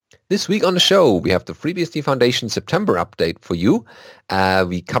This week on the show, we have the FreeBSD Foundation September update for you.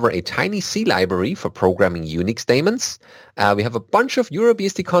 We cover a TinyC library for programming Unix daemons. We have a bunch of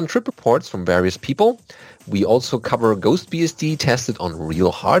EuroBSDCon trip reports from various people. We also cover GhostBSD tested on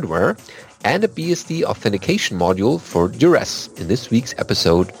real hardware and a BSD authentication module for Duress in this week's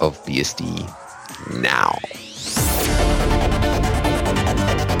episode of BSD Now.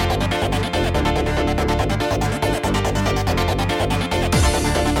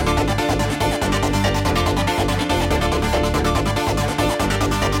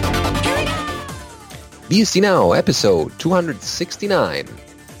 BSD Now, episode 269,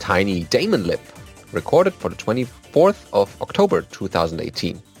 Tiny Daemon Lib, recorded for the 24th of October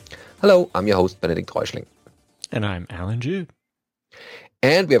 2018. Hello, I'm your host, Benedikt Reuschling. And I'm Alan Jude.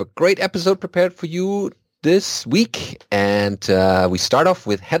 And we have a great episode prepared for you this week. And we start off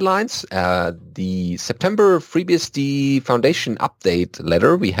with headlines. The September FreeBSD Foundation update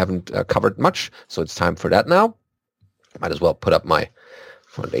letter, we haven't covered much, so it's time for that now. Might as well put up my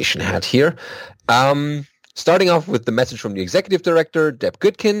Foundation hat here. Starting off with the message from the executive director, Deb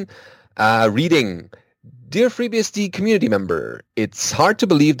Goodkin, reading, Dear FreeBSD community member, it's hard to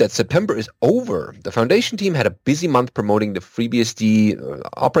believe that September is over. The Foundation team had a busy month promoting the FreeBSD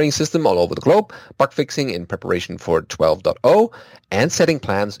operating system all over the globe, bug fixing in preparation for 12.0, and setting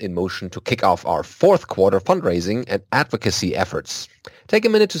plans in motion to kick off our fourth quarter fundraising and advocacy efforts. Take a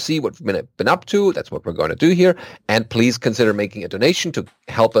minute to see what we've been up to. That's what we're going to do here. And please consider making a donation to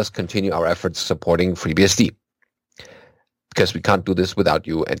help us continue our efforts supporting FreeBSD. Because we can't do this without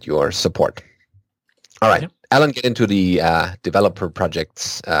you and your support. All right. Yep. Alan, get into the developer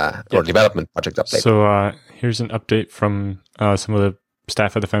projects or development project update. So here's an update from some of the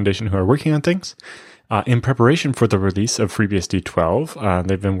staff of the Foundation who are working on things. In preparation for the release of FreeBSD 12,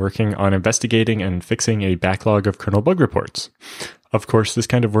 they've been working on investigating and fixing a backlog of kernel bug reports. Of course, this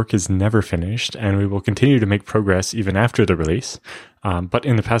kind of work is never finished, and we will continue to make progress even after the release. But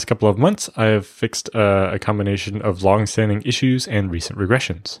in the past couple of months, I have fixed a combination of long-standing issues and recent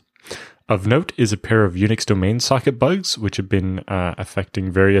regressions. Of note is a pair of Unix domain socket bugs, which have been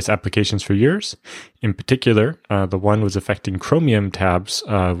affecting various applications for years. In particular, the one was affecting Chromium tabs,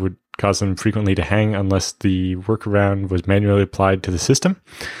 would cause them frequently to hang unless the workaround was manually applied to the system.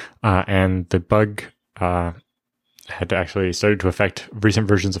 And the bug had actually started to affect recent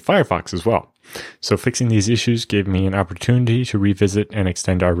versions of Firefox as well. So fixing these issues gave me an opportunity to revisit and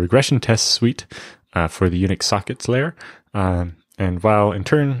extend our regression test suite for the Unix sockets layer. And while in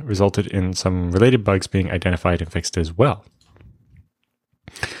turn resulted in some related bugs being identified and fixed as well.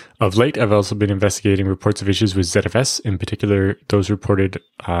 Of late, I've also been investigating reports of issues with ZFS, in particular those reported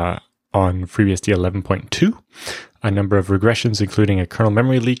on FreeBSD 11.2. A number of regressions, including a kernel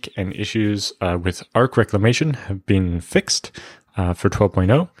memory leak and issues with ARC reclamation, have been fixed for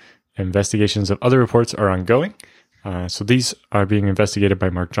 12.0. Investigations of other reports are ongoing. So these are being investigated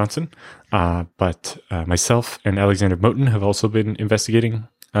by Mark Johnson, but myself and Alexander Moten have also been investigating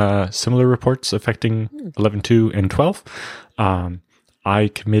similar reports affecting 11.2 and 12. I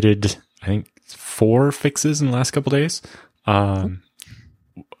committed, I think, 4 fixes in the last couple of days,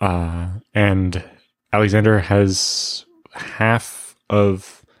 and Alexander has half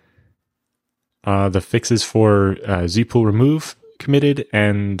of the fixes for zpool remove committed,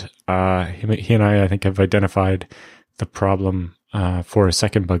 and he and I think, have identified the problem for a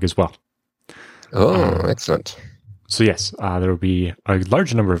second bug as well. Oh, excellent. So yes, there will be a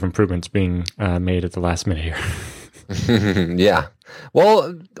large number of improvements being made at the last minute here. Yeah.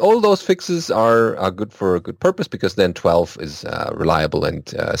 Well, all those fixes are good for a good purpose, because then 12 is reliable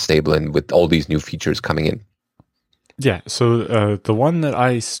and stable, and with all these new features coming in. Yeah, so the one that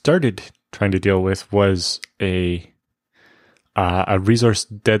I started trying to deal with was a resource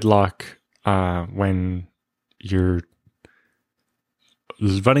deadlock when you're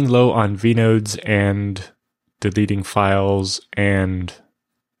running low on vnodes and deleting files and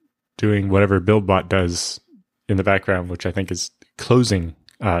doing whatever BuildBot does in the background, which I think is closing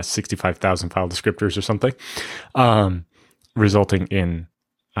 65,000 file descriptors or something, resulting in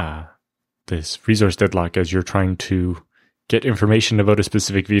this resource deadlock as you're trying to get information about a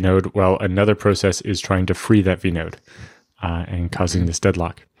specific vnode while another process is trying to free that vnode. And causing this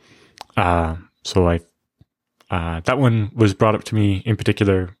deadlock. So that one was brought up to me in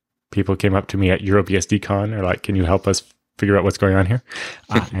particular. People came up to me at EuroBSDCon, are like, can you help us figure out what's going on here?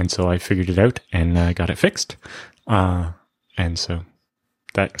 And so I figured it out and got it fixed. And so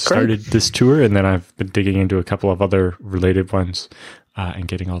that started this tour, and then I've been digging into a couple of other related ones and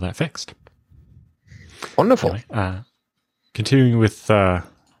getting all that fixed. Wonderful. Anyway, continuing with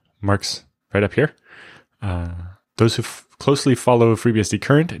Mark's right up here. Those who closely follow FreeBSD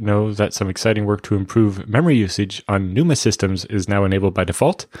current know that some exciting work to improve memory usage on NUMA systems is now enabled by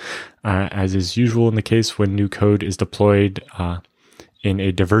default. As is usual in the case when new code is deployed in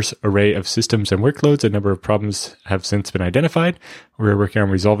a diverse array of systems and workloads, a number of problems have since been identified. We're working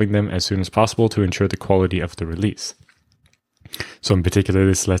on resolving them as soon as possible to ensure the quality of the release. So in particular,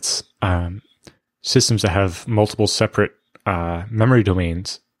 this lets systems that have multiple separate memory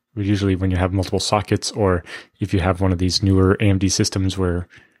domains, usually when you have multiple sockets, or if you have one of these newer AMD systems where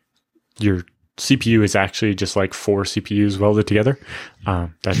your CPU is actually just like 4 CPUs welded together,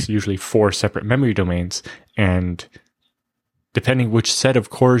 that's usually 4 separate memory domains. And depending which set of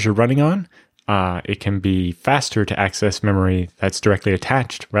cores you're running on, it can be faster to access memory that's directly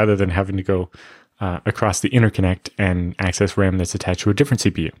attached rather than having to go across the interconnect and access RAM that's attached to a different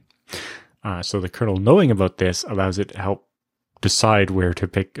CPU. So the kernel knowing about this allows it to help decide where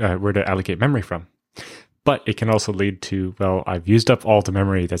to allocate memory from. But it can also lead to, well, I've used up all the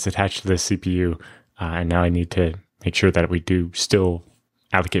memory that's attached to this CPU, and now I need to make sure that we do still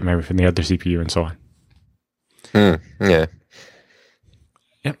allocate memory from the other CPU and so on. Yeah.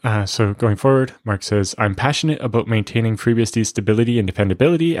 Yep. So going forward, Mark says, I'm passionate about maintaining FreeBSD's stability and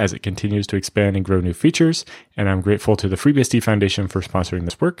dependability as it continues to expand and grow new features, and I'm grateful to the FreeBSD Foundation for sponsoring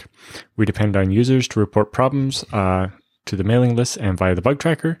this work. We depend on users to report problems to the mailing list and via the bug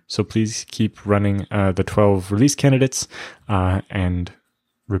tracker, so please keep running the 12 release candidates and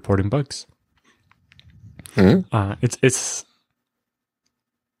reporting bugs. Mm-hmm. It's.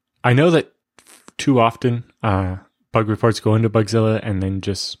 I know that too often bug reports go into Bugzilla and then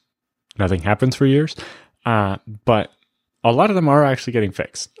just nothing happens for years. But a lot of them are actually getting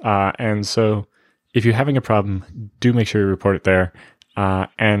fixed. And so if you're having a problem, do make sure you report it there.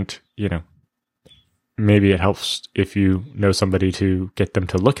 And, maybe it helps if you know somebody to get them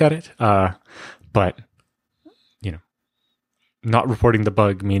to look at it. But, not reporting the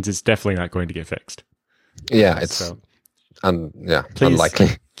bug means it's definitely not going to get fixed. Yeah, it's unlikely.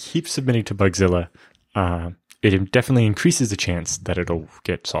 Keep submitting to Bugzilla. It definitely increases the chance that it'll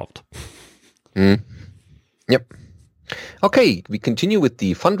get solved. Yep. Okay, we continue with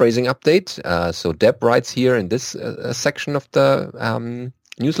the fundraising update. So Deb writes here in this section of the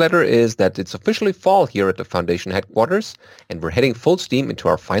newsletter is that it's officially fall here at the Foundation headquarters, and we're heading full steam into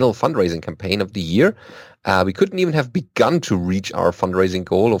our final fundraising campaign of the year. We couldn't even have begun to reach our fundraising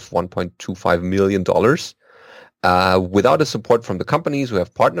goal of $1.25 million without the support from the companies who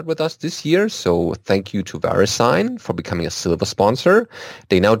have partnered with us this year. So thank you to VeriSign for becoming a silver sponsor.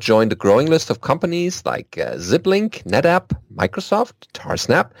 They now join the growing list of companies like Ziplink, NetApp, Microsoft,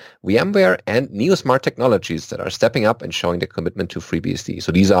 Tarsnap, VMware, and Neosmart Technologies that are stepping up and showing their commitment to FreeBSD.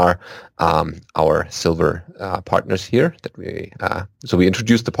 So these are our silver partners here. So we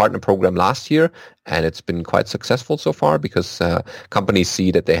introduced the partner program last year, and it's been quite successful so far because companies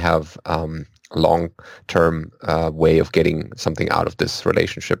see that they have long-term way of getting something out of this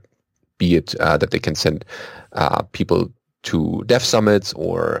relationship, be it that they can send people to dev summits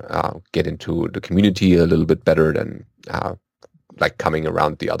or get into the community a little bit better than like coming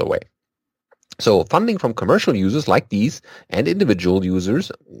around the other way. So funding from commercial users like these and individual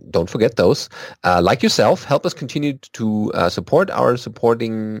users, don't forget those, like yourself, help us continue to support our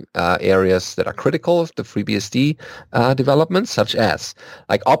supporting areas that are critical of the FreeBSD development, such as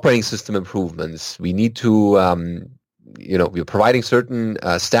like operating system improvements. We need to, we're providing certain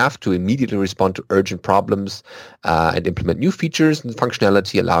staff to immediately respond to urgent problems and implement new features and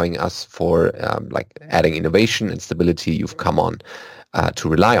functionality, allowing us for like adding innovation and stability you've come on to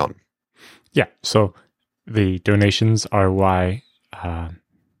rely on. Yeah, so the donations are why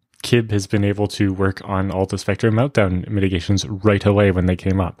Kib has been able to work on all the Spectre meltdown mitigations right away when they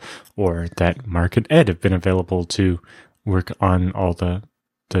came up, or that Mark and Ed have been available to work on all the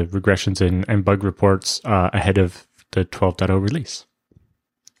regressions and bug reports ahead of the 12.0 release.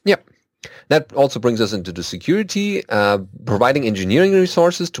 Yep. That also brings us into the security, providing engineering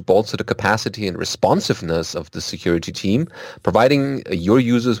resources to bolster the capacity and responsiveness of the security team, providing your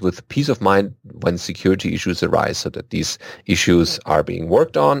users with peace of mind when security issues arise so that these issues are being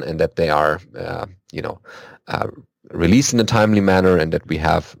worked on and that they are, released in a timely manner and that we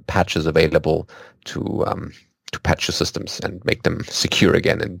have patches available to patch the systems and make them secure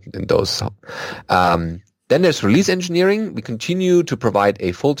again in those. Then there's release engineering. We continue to provide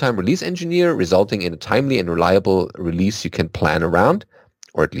a full-time release engineer, resulting in a timely and reliable release you can plan around,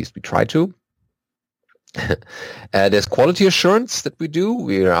 or at least we try to. There's quality assurance that we do.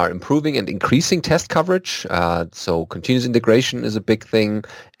 We are improving and increasing test coverage. So continuous integration is a big thing,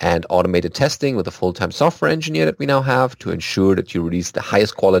 and automated testing with a full-time software engineer that we now have to ensure that you release the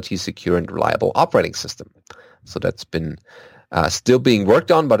highest quality, secure, and reliable operating system. So that's been still being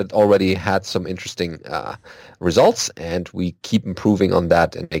worked on, but it already had some interesting results, and we keep improving on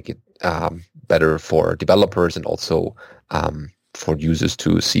that and make it better for developers and also for users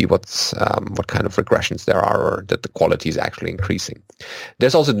to see what kind of regressions there are, or that the quality is actually increasing.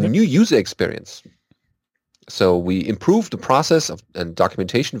 There's also the new user experience. So we improved the process and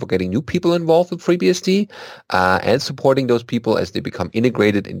documentation for getting new people involved with FreeBSD and supporting those people as they become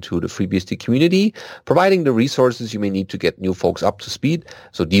integrated into the FreeBSD community, providing the resources you may need to get new folks up to speed.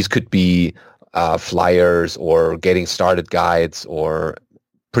 So these could be flyers or getting started guides or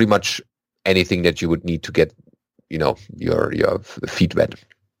pretty much anything that you would need to get your feet wet.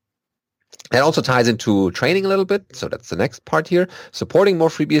 That also ties into training a little bit. So that's the next part here. Supporting more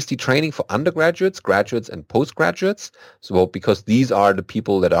FreeBSD training for undergraduates, graduates, and postgraduates. So because these are the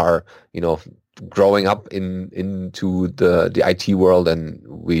people that are, growing up into the IT world, and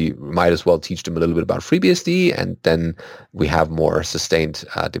we might as well teach them a little bit about FreeBSD, and then we have more sustained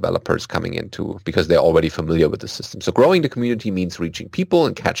developers coming into because they're already familiar with the system. So growing the community means reaching people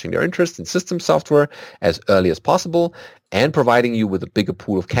and catching their interest in system software as early as possible, and providing you with a bigger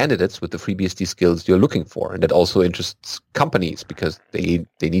pool of candidates with the FreeBSD skills you're looking for. And that also interests companies because they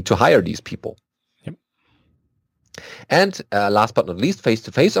need to hire these people. And last but not least,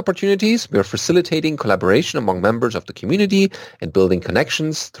 face-to-face opportunities. We're facilitating collaboration among members of the community and building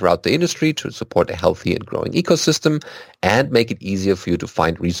connections throughout the industry to support a healthy and growing ecosystem and make it easier for you to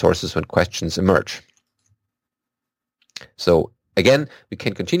find resources when questions emerge. So again, we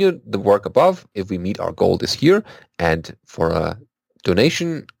can continue the work above if we meet our goal this year. And for a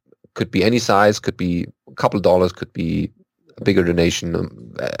donation, could be any size, could be a couple of dollars, could be a bigger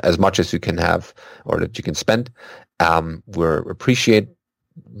donation, as much as you can have or that you can spend. We'll appreciate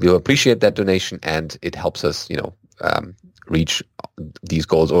that donation, and it helps us, reach these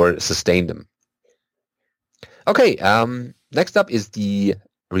goals or sustain them. Okay, next up is the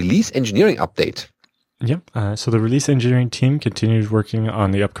release engineering update. Yep. So the release engineering team continues working on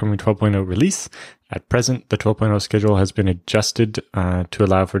the upcoming 12.0 release. At present, the 12.0 schedule has been adjusted to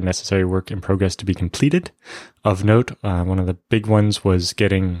allow for necessary work in progress to be completed. Of note, one of the big ones was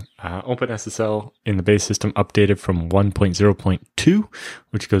getting OpenSSL in the base system updated from 1.0.2,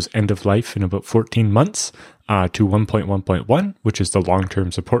 which goes end of life in about 14 months, to 1.1.1, which is the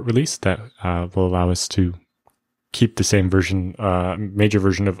long-term support release that will allow us to keep the same version, major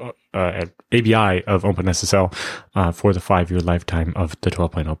version of ABI of OpenSSL for the 5-year lifetime of the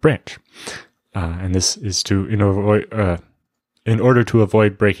 12.0 branch. And this is to in order to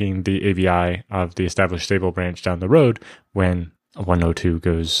avoid breaking the ABI of the established stable branch down the road when 1.0.2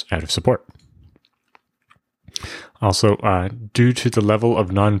 goes out of support. Also, due to the level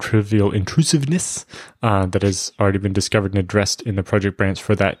of non-trivial intrusiveness that has already been discovered and addressed in the project branch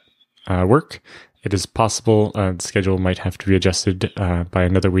for that work, it is possible the schedule might have to be adjusted by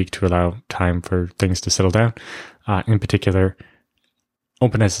another week to allow time for things to settle down. In particular,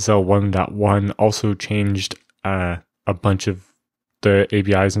 OpenSSL 1.1 also changed a bunch of the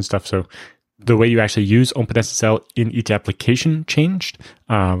ABIs and stuff. So the way you actually use OpenSSL in each application changed,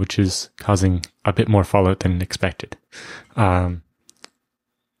 which is causing a bit more fallout than expected. But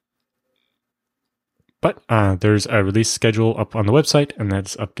there's a release schedule up on the website, and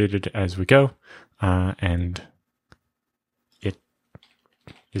that's updated as we go. And it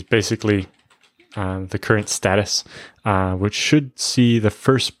is basically the current status, which should see the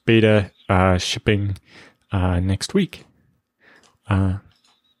first beta shipping next week,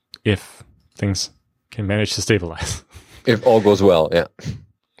 if things can manage to stabilize. If all goes well, yeah.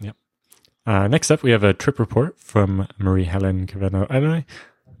 Yep. Next up, we have a trip report from Marie-Hélène Caveno.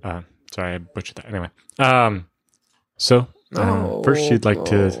 Sorry, I butchered that. Anyway. First, she'd like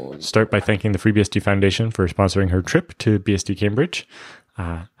to start by thanking the FreeBSD Foundation for sponsoring her trip to BSD Cambridge.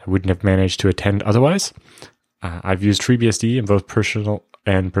 I wouldn't have managed to attend otherwise. I've used FreeBSD in both personal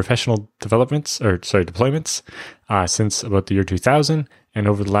and professional deployments since about the year 2000. And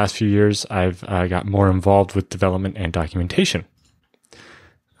over the last few years, I've got more involved with development and documentation.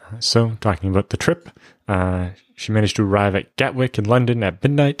 So, talking about the trip, she managed to arrive at Gatwick in London at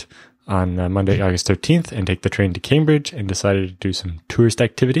midnight on Monday, August 13th, and take the train to Cambridge, and decided to do some tourist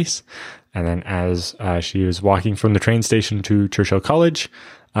activities. And then as she was walking from the train station to Churchill College,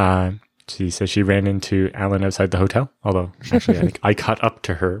 she says she ran into Alan outside the hotel. Although, actually, I think I caught up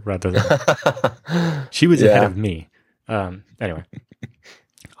to her rather than... She was ahead of me. Anyway,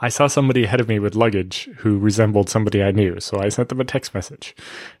 I saw somebody ahead of me with luggage who resembled somebody I knew, so I sent them a text message.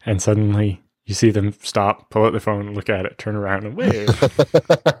 And suddenly... you see them stop, pull out their phone, look at it, turn around, and wave.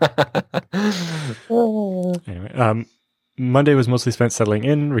 Anyway, Monday was mostly spent settling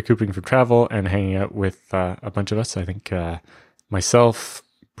in, recouping from travel, and hanging out with a bunch of us. I think myself,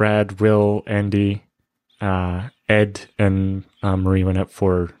 Brad, Will, Andy, Ed, and Marie went out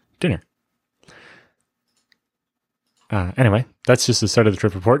for dinner. Anyway, that's just the start of the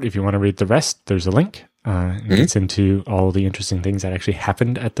trip report. If you want to read the rest, there's a link. It gets into all the interesting things that actually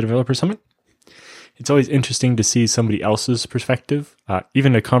happened at the Developer Summit. It's always interesting to see somebody else's perspective,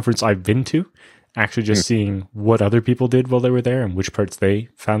 even a conference I've been to, actually just seeing what other people did while they were there and which parts they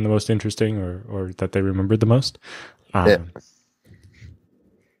found the most interesting or that they remembered the most.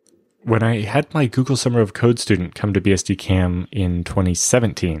 When I had my Google Summer of Code student come to BSD Cam in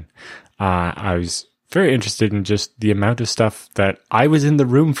 2017, I was very interested in just the amount of stuff that I was in the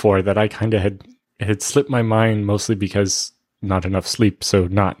room for that I kind of had slipped my mind, mostly because not enough sleep, so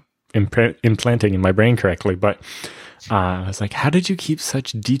not implanting in my brain correctly. But I was like, how did you keep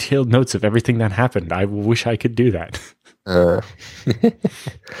such detailed notes of everything that happened? I wish I could do that.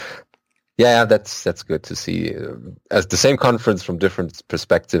 Yeah, that's good to see as the same conference from different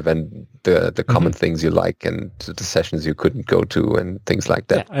perspective and the common things you like and the sessions you couldn't go to and things like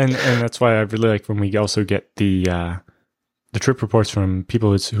that. Yeah, and that's why I really like when we also get the trip reports from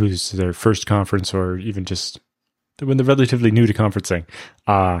people who's their first conference or even just when they're relatively new to conferencing.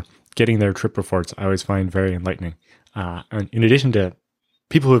 Getting their trip reports I always find very enlightening. And in addition to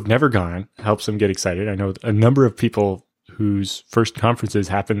people who have never gone, helps them get excited. I know a number of people whose first conferences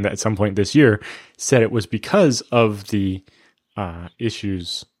happened at some point this year said it was because of the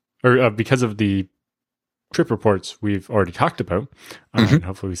issues or because of the trip reports we've already talked about. And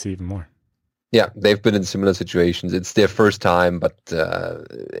hopefully we see even more. Yeah, they've been in similar situations. It's their first time, but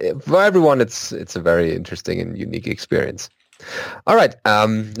for everyone, it's a very interesting and unique experience. All right,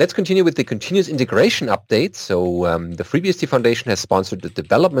 let's continue with the continuous integration update. So the FreeBSD Foundation has sponsored the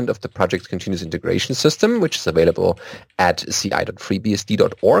development of the project's continuous integration system, which is available at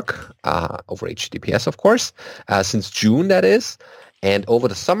ci.freebsd.org over HTTPS, of course, since June, that is. And over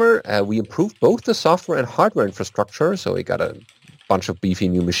the summer, we improved both the software and hardware infrastructure. So we got a bunch of beefy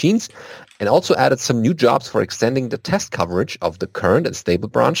new machines and also added some new jobs for extending the test coverage of the current and stable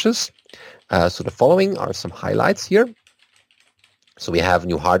branches. So the following are some highlights here. So we have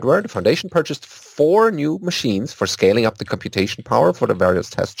new hardware. The Foundation purchased 4 new machines for scaling up the computation power for the various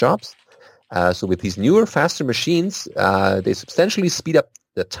test jobs. So with these newer, faster machines, they substantially speed up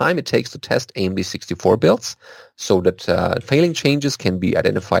the time it takes to test AMD 64 builds so that failing changes can be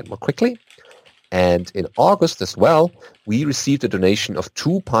identified more quickly. And in August as well, we received a donation of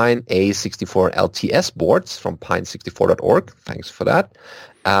 2 Pine A64 LTS boards from pine64.org. Thanks for that.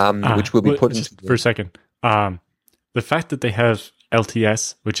 Which will be put into... For a second. The fact that they have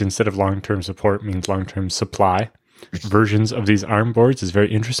LTS, which instead of long-term support means long-term supply, versions of these ARM boards is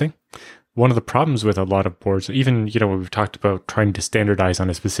very interesting. One of the problems with a lot of boards, even, when we've talked about trying to standardize on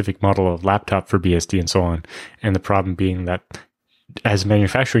a specific model of laptop for BSD and so on, and the problem being that as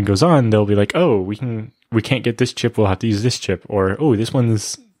manufacturing goes on, they'll be like, oh, we can't get this chip, we'll have to use this chip, or, oh, this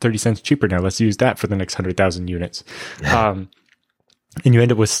one's 30 cents cheaper now, let's use that for the next 100,000 units. And you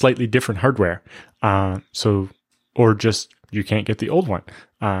end up with slightly different hardware. Or just you can't get the old one.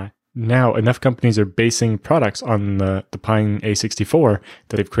 Now, enough companies are basing products on the Pine A64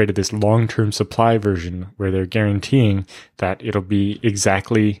 that they've created this long-term supply version where they're guaranteeing that it'll be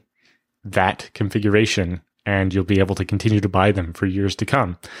exactly that configuration and you'll be able to continue to buy them for years to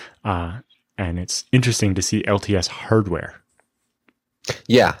come. And it's interesting to see LTS hardware.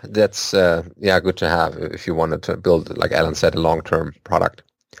 Yeah, that's good to have if you wanted to build, like Alan said, a long-term product.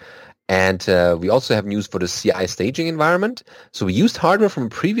 And we also have news for the CI staging environment. So we used hardware from a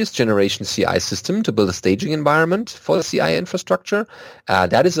previous generation CI system to build a staging environment for the CI infrastructure.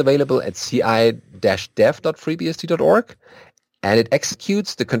 That is available at ci-dev.freebsd.org. And it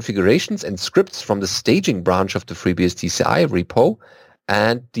executes the configurations and scripts from the staging branch of the FreeBSD CI repo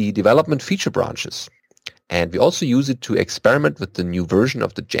and the development feature branches. And we also use it to experiment with the new version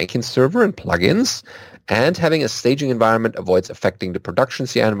of the Jenkins server and plugins. And having a staging environment avoids affecting the production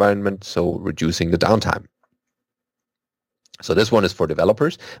CI environment, so reducing the downtime. So this one is for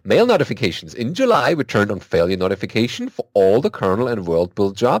developers. Mail notifications. In July, we turned on failure notification for all the kernel and world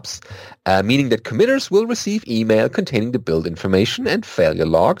build jobs, meaning that committers will receive email containing the build information and failure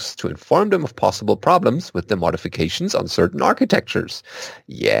logs to inform them of possible problems with the modifications on certain architectures.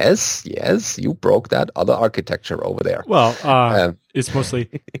 Yes, you broke that other architecture over there. Well, it's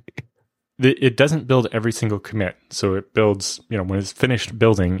mostly... It doesn't build every single commit. So it builds, when it's finished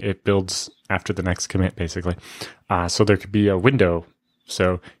building, it builds after the next commit, basically. So there could be a window.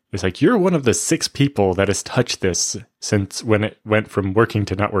 So it's like, you're one of the 6 people that has touched this since when it went from working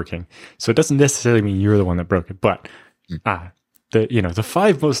to not working. So it doesn't necessarily mean you're the one that broke it, but The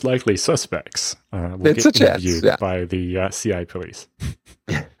 5 most likely suspects will get interviewed by the CI police.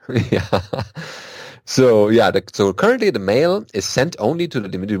 Yeah. So currently the mail is sent only to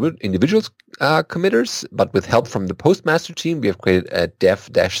the individual committers, but with help from the postmaster team, we have created a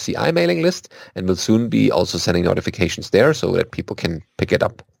dev-CI mailing list, and will soon be also sending notifications there so that people can pick it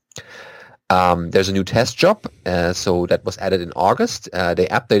up. There's a new test job, so that was added in August. They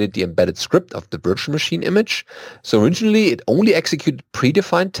updated the embedded script of the virtual machine image. So originally it only executed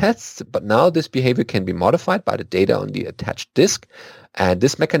predefined tests, but now this behavior can be modified by the data on the attached disk. And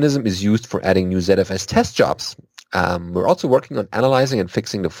this mechanism is used for adding new ZFS test jobs. We're also working on analyzing and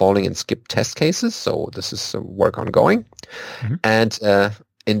fixing the falling and skip test cases. So this is work ongoing. Mm-hmm. And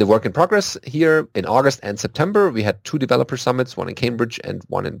in the work in progress here in August and September, we had 2 developer summits, one in Cambridge and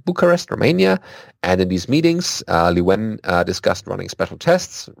one in Bucharest, Romania. And in these meetings, Li Wen discussed running special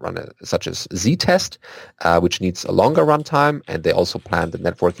tests, such as Z-test, which needs a longer runtime. And they also planned the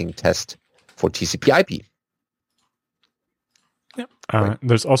networking test for TCP/IP. Yep.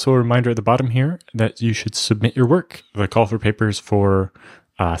 There's also a reminder at the bottom here that you should submit your work. The call for papers for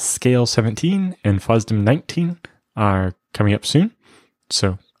Scale 17 and FOSDEM 19 are coming up soon.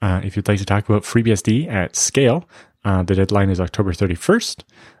 So if you'd like to talk about FreeBSD at Scale, the deadline is October 31st.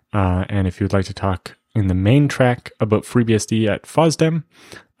 And if you'd like to talk in the main track about FreeBSD at FOSDEM,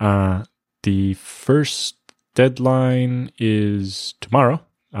 the first deadline is tomorrow.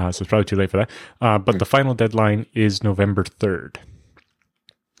 So it's probably too late for that. But the final deadline is November 3rd.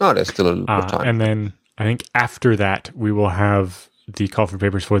 Oh, there's still a little bit of time. And then I think after that, we will have the call for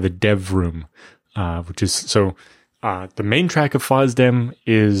papers for the dev room, which is the main track of FOSDEM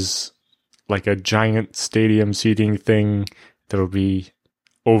is like a giant stadium seating thing. There'll be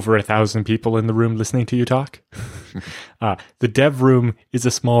over 1,000 people in the room listening to you talk. The dev room is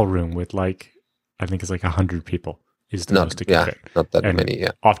a small room with I think it's 100 people. Is the most it can fit. Not that many,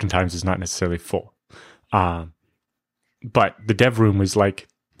 yeah. Oftentimes it's not necessarily full. But the dev room is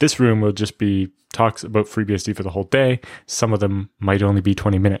this room will just be talks about FreeBSD for the whole day. Some of them might only be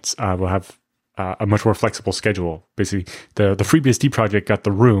 20 minutes. We'll have a much more flexible schedule. Basically, the FreeBSD project got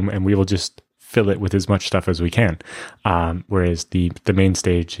the room, and we will just fill it with as much stuff as we can. Whereas the main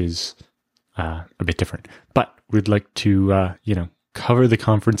stage is a bit different. But we'd like to cover the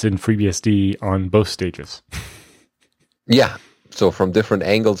conference in FreeBSD on both stages. Yeah. So from different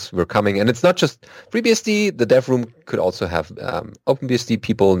angles, we're coming. And it's not just FreeBSD. The dev room could also have OpenBSD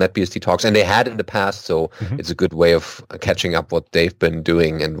people, NetBSD talks. And they had in the past. So it's a good way of catching up what they've been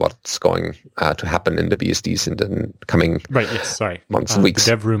doing and what's going to happen in the BSDs in the coming months and weeks.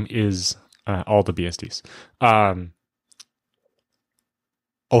 The dev room is all the BSDs.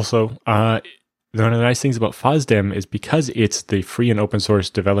 Also, one of the nice things about FOSDEM is because it's the free and open source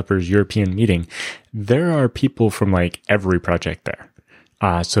developers European meeting, there are people from every project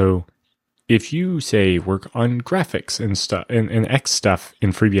there. So if you say work on graphics and stuff and X stuff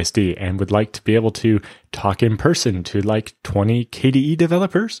in FreeBSD and would like to be able to talk in person to 20 KDE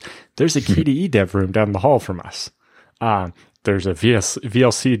developers, there's a KDE dev room down the hall from us. There's a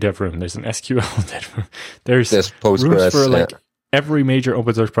VLC dev room. There's an SQL dev room. There's Postgres rooms for every major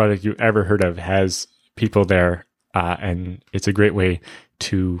open source project you ever heard of has people there, and it's a great way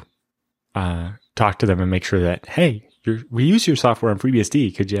to talk to them and make sure that, hey, we use your software on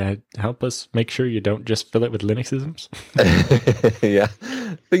FreeBSD. Could you help us make sure you don't just fill it with Linuxisms? Yeah,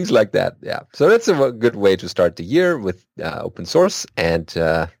 things like that. Yeah, so that's a good way to start the year with open source, and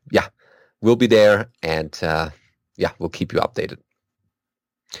we'll be there, and we'll keep you updated.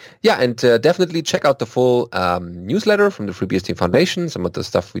 Yeah, and definitely check out the full newsletter from the FreeBSD Foundation, some of the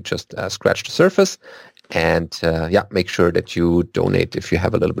stuff we just scratched the surface. And make sure that you donate if you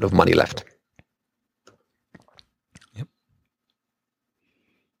have a little bit of money left. Yep.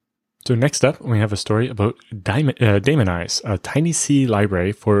 So next up, we have a story about Daemonize, a tiny C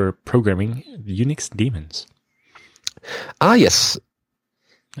library for programming Unix daemons. Ah, yes.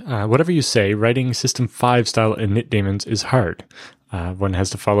 Whatever you say, writing System 5 style init daemons is hard. One has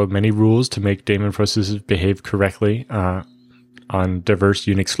to follow many rules to make daemon processes behave correctly on diverse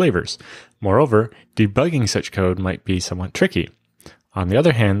Unix flavors. Moreover, debugging such code might be somewhat tricky. On the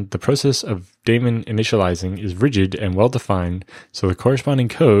other hand, the process of daemon initializing is rigid and well-defined, so the corresponding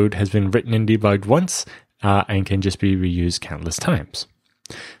code has been written and debugged once and can just be reused countless times.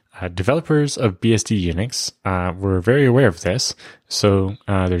 Developers of BSD Unix were very aware of this, so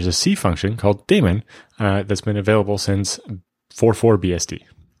there's a C function called daemon that's been available since 4.4 BSD,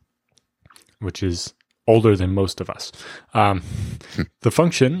 which is older than most of us. The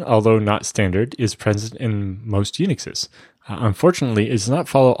function, although not standard, is present in most Unixes. Unfortunately, it does not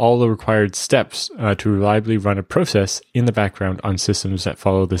follow all the required steps to reliably run a process in the background on systems that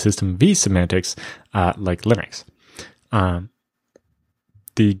follow the system V semantics, like Linux.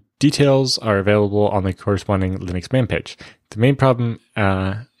 The details are available on the corresponding Linux man page. The main problem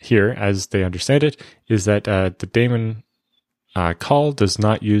here, as they understand it, is that the daemon call does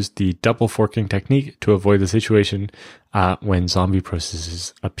not use the double forking technique to avoid the situation when zombie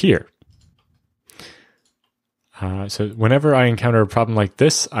processes appear. So whenever I encounter a problem like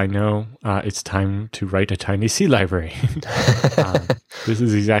this, I know it's time to write a tiny C library. This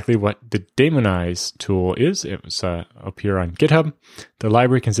is exactly what the Daemonize tool is. It was up here on GitHub. The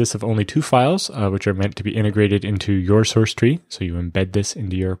library consists of only 2 files, which are meant to be integrated into your source tree, so you embed this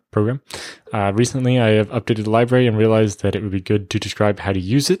into your program. Recently, I have updated the library and realized that it would be good to describe how to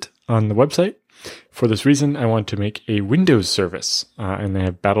use it on the website. For this reason, I want to make a Windows service, and they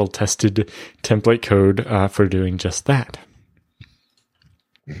have battle-tested template code for doing just that.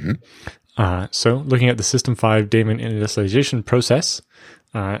 Mm-hmm. So looking at the System 5 daemon initialization process,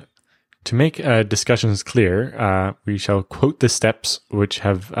 to make discussions clear, we shall quote the steps which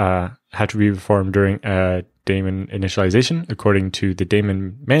have had to be performed during a daemon initialization according to the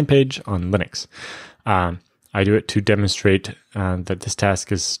daemon man page on Linux. I do it to demonstrate that this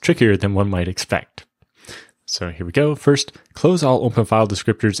task is trickier than one might expect. So here we go. First, close all open file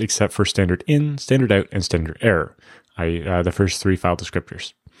descriptors except for standard in, standard out, and standard error, the first 3 file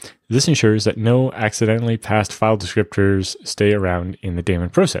descriptors. This ensures that no accidentally passed file descriptors stay around in the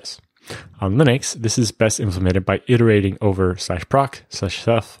daemon process. On Linux, this is best implemented by iterating over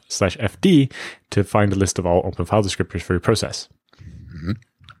 /proc/self/fd to find a list of all open file descriptors for your process. Mm-hmm.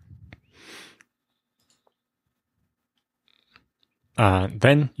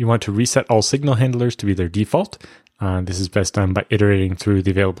 Then you want to reset all signal handlers to be their default. This is best done by iterating through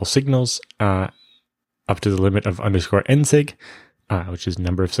the available signals up to the limit of _nsig, which is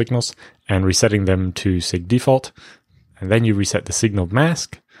number of signals, and resetting them to sig default. And then you reset the signal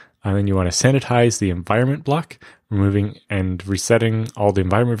mask. And then you want to sanitize the environment block, removing and resetting all the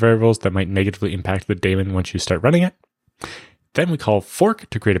environment variables that might negatively impact the daemon once you start running it. Then we call fork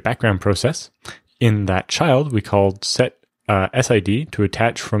to create a background process. In that child, we called set SID to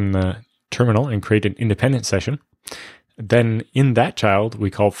attach from the terminal and create an independent session. Then in that child,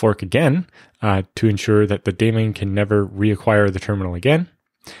 we call fork again to ensure that the daemon can never reacquire the terminal again.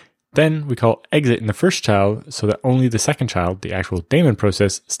 Then we call exit in the first child so that only the second child, the actual daemon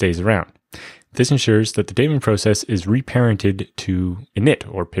process, stays around. This ensures that the daemon process is reparented to init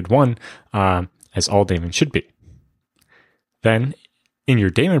or PID1 as all daemons should be. Then in your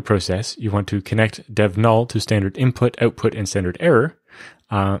daemon process, you want to connect dev null to standard input, output, and standard error.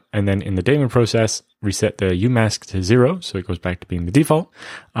 And then in the daemon process, reset the umask to 0, so it goes back to being the default,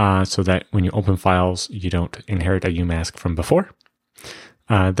 so that when you open files, you don't inherit a umask from before.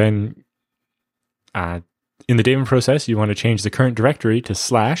 Then in the daemon process, you want to change the current directory to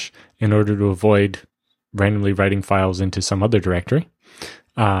 / in order to avoid randomly writing files into some other directory,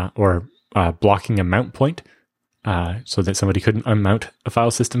 or blocking a mount point, so that somebody couldn't unmount a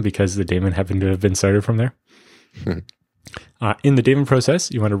file system because the daemon happened to have been started from there. In the daemon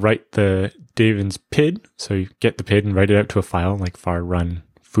process, you want to write the daemon's PID, so you get the PID and write it out to a file like var run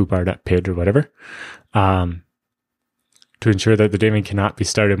foobar.pid or whatever, to ensure that the daemon cannot be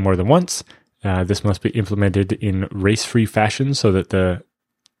started more than once. This must be implemented in race-free fashion so that the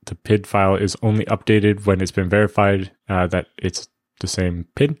PID file is only updated when it's been verified that it's the same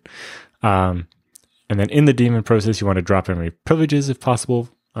PID. And then in the daemon process, you want to drop in any privileges if possible,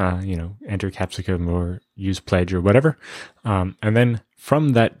 enter capsicum or use pledge or whatever. And then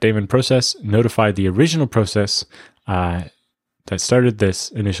from that daemon process, notify the original process that started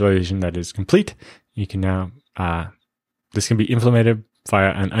this initialization that is complete. You can now, this can be implemented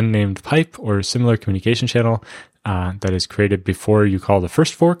via an unnamed pipe or similar communication channel that is created before you call the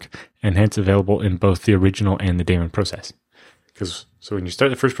first fork and hence available in both the original and the daemon process. So when you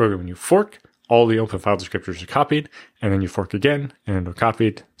start the first program, when you fork, all the open file descriptors are copied, and then you fork again, and they're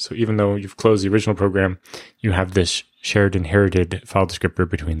copied. So even though you've closed the original program, you have this shared inherited file descriptor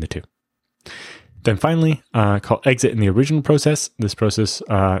between the two. Then finally, call exit in the original process. This process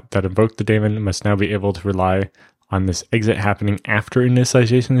that invoked the daemon must now be able to rely on this exit happening after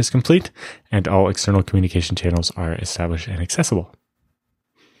initialization is complete, and all external communication channels are established and accessible.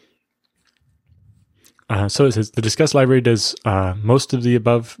 So it says the Disqus library does most of the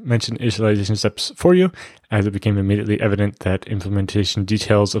above mentioned initialization steps for you, as it became immediately evident that implementation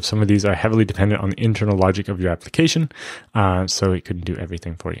details of some of these are heavily dependent on the internal logic of your application, so it couldn't do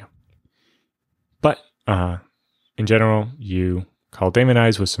everything for you. But in general, you call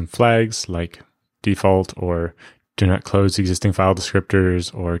daemonize with some flags like default or do not close existing file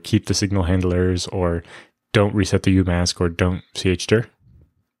descriptors or keep the signal handlers or don't reset the umask or don't chdir.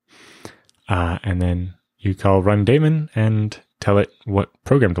 And then you call run daemon and tell it what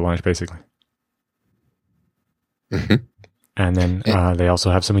program to launch, basically. Mm-hmm. And then they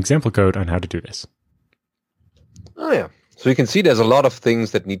also have some example code on how to do this. Oh, yeah. So you can see there's a lot of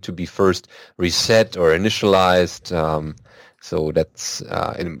things that need to be first reset or initialized. So that's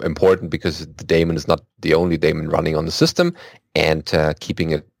important because the daemon is not the only daemon running on the system, and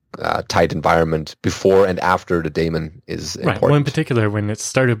keeping a tight environment before and after the daemon is important. Well, in particular, when it's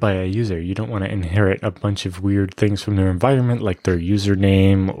started by a user, you don't want to inherit a bunch of weird things from their environment, like their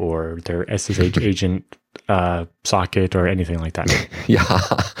username or their SSH agent socket or anything like that. Yeah.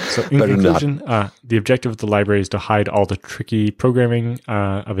 So in conclusion, the objective of the library is to hide all the tricky programming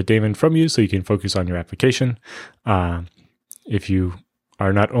of a daemon from you so you can focus on your application. If you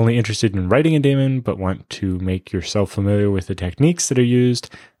are not only interested in writing a daemon, but want to make yourself familiar with the techniques that are used,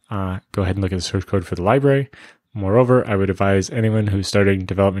 go ahead and look at the source code for the library. Moreover, I would advise anyone who's starting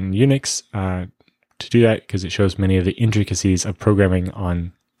development in Unix to do that because it shows many of the intricacies of programming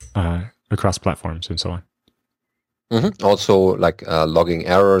on across platforms and so on. Mm-hmm. Also, like logging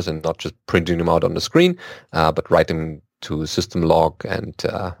errors and not just printing them out on the screen, but write them to system log and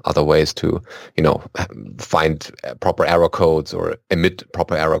other ways to, find proper error codes or emit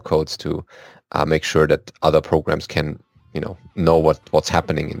proper error codes to make sure that other programs can, know what's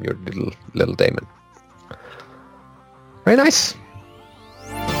happening in your little daemon. Very nice.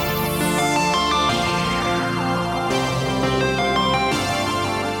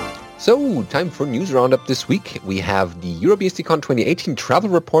 So, time for news roundup this week. We have the EuroBSDCon 2018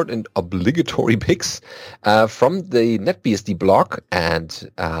 travel report and obligatory picks from the NetBSD blog. And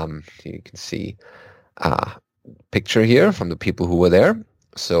you can see a picture here from the people who were there.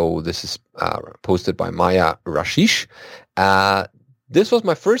 So this is posted by Maya Rashish. This was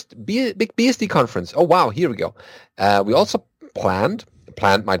my first big BSD conference. Oh, wow, here we go. We also planned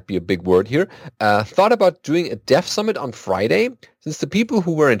might be a big word here, thought about doing a Dev Summit on Friday. Since the people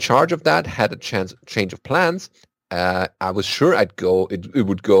who were in charge of that had a change of plans, I was sure it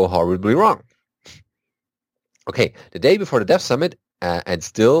would go horribly wrong. Okay, the day before the Dev Summit, and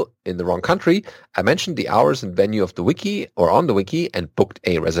still in the wrong country, I mentioned the hours and venue of the wiki or on the wiki and booked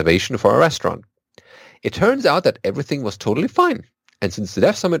a reservation for a restaurant. It turns out that everything was totally fine. And since the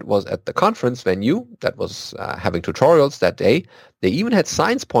Dev Summit was at the conference venue that was having tutorials that day, they even had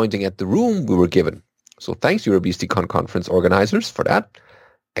signs pointing at the room we were given. So thanks, EuroBSDCon conference organizers, for that.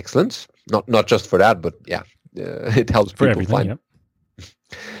 Excellent. Not just for that, but yeah, it helps for people find. Yep.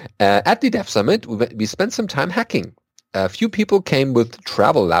 At the Dev Summit, we spent some time hacking. A few people came with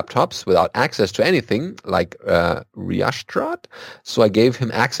travel laptops without access to anything, like Riastrat, so I gave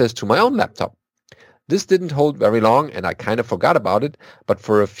him access to my own laptop. This didn't hold very long, and I kind of forgot about it, but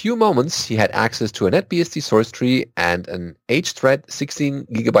for a few moments, he had access to a NetBSD source tree and an H-thread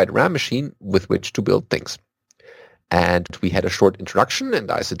 16GB RAM machine with which to build things. And we had a short introduction, and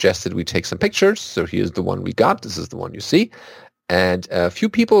I suggested we take some pictures. So here's the one we got. This is the one you see. And a few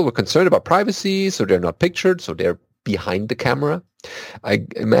people were concerned about privacy, so they're not pictured, so they're behind the camera, I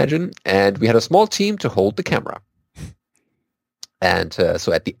imagine. And we had a small team to hold the camera. And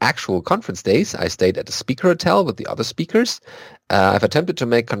so at the actual conference days, I stayed at a speaker hotel with the other speakers. I've attempted to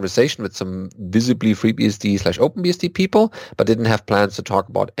make conversation with some visibly FreeBSD/OpenBSD people, but didn't have plans to talk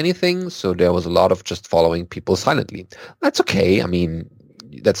about anything. So there was a lot of just following people silently. That's okay. I mean,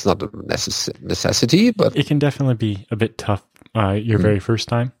 that's not a necessity, but it can definitely be a bit tough your very first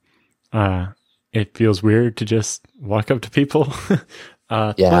time. It feels weird to just walk up to people.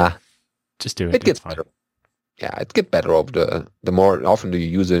 Yeah. Just do it. It gets better. Yeah, it gets better over the more often you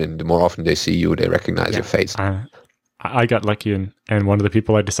use it and the more often they see you, they recognize your face. I got lucky and one of the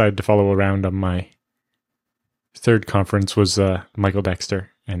people I decided to follow around on my third conference was Michael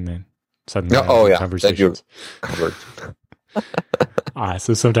Dexter, and then suddenly then you're covered.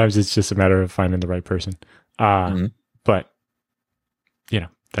 So sometimes it's just a matter of finding the right person. But,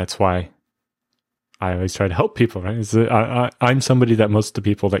 that's why I always try to help people, right? I'm somebody that most of the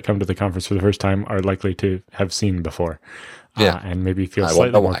people that come to the conference for the first time are likely to have seen before. And maybe feel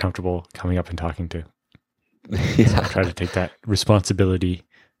slightly more comfortable coming up and talking to. So I try to take that responsibility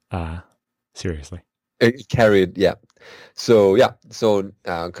seriously. Carried, yeah. So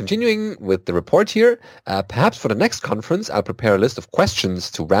continuing with the report here, perhaps for the next conference, I'll prepare a list of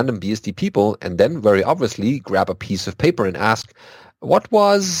questions to random BSD people and then very obviously grab a piece of paper and ask, what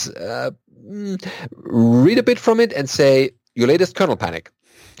was... read a bit from it and say, your latest kernel panic.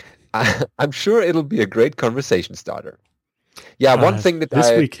 I'm sure it'll be a great conversation starter. Yeah, one thing that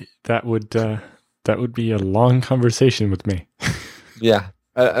this week that would be a long conversation with me. Yeah,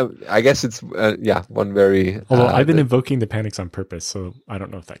 I guess it's one very. Although I've been invoking the panics on purpose, so I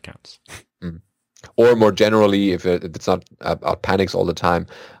don't know if that counts. Or more generally, if it's not about panics all the time,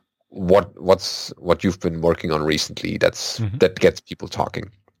 what you've been working on recently that gets people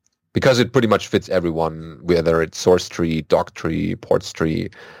talking, because it pretty much fits everyone, whether it's source tree, doc tree, ports tree.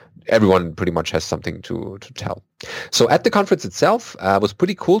 Everyone pretty much has something to tell. So at the conference itself, it was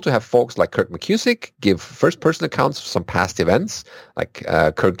pretty cool to have folks like Kirk McKusick give first-person accounts of some past events. Like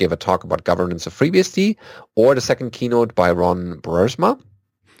Kirk gave a talk about governance of FreeBSD, or the second keynote by Ron Boersma.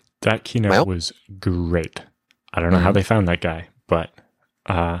 That keynote was great. I don't know how they found that guy, but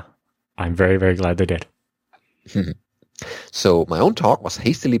I'm very, very glad they did. So my own talk was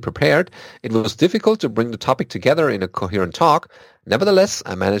hastily prepared. It was difficult to bring the topic together in a coherent talk. Nevertheless,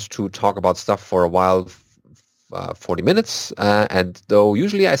 I managed to talk about stuff for a while, 40 minutes, and though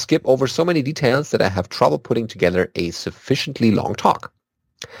usually I skip over so many details that I have trouble putting together a sufficiently long talk.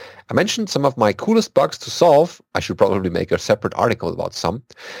 I mentioned some of my coolest bugs to solve. I should probably make a separate article about some.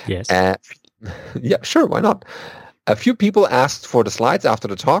 Yes. Yeah, sure, why not? A few people asked for the slides after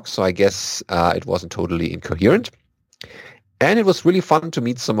the talk, so I guess it wasn't totally incoherent. And it was really fun to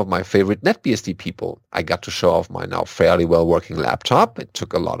meet some of my favorite NetBSD people. I got to show off my now fairly well-working laptop. It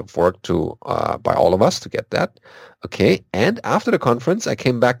took a lot of work by all of us to get that. Okay, and after the conference, I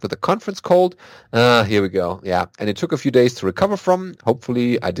came back with a conference cold. Here we go. Yeah, and it took a few days to recover from.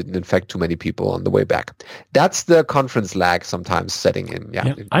 Hopefully, I didn't infect too many people on the way back. That's the conference lag sometimes setting in.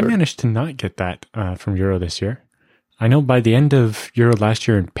 Yeah, I managed to not get that from Euro this year. I know by the end of Euro last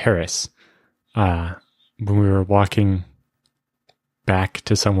year in Paris, when we were walking back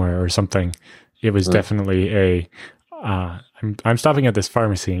to somewhere or something, it was definitely I'm stopping at this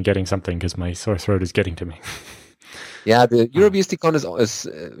pharmacy and getting something because my sore throat is getting to me. Yeah, the EuroBSDCon is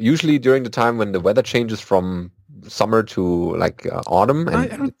usually during the time when the weather changes from summer to like autumn. And I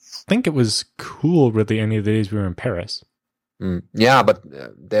don't think it was cool really any of the days we were in Paris. Yeah, but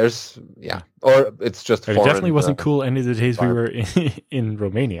or it's just It foreign, definitely wasn't cool any of the days we were in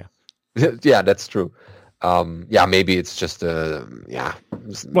Romania. Yeah, that's true. Maybe it's just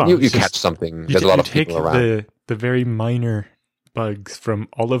you catch something. There's a lot of people around. The very minor bugs from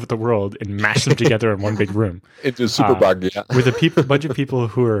all over the world and mash them together in one big room. It's a super bug, yeah. With a bunch of people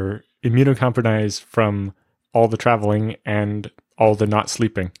who are immunocompromised from all the traveling and all the not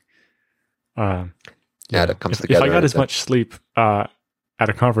sleeping. That comes together. If I got as much sleep at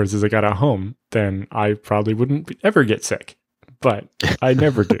a conference as I got at home, then I probably wouldn't ever get sick. But I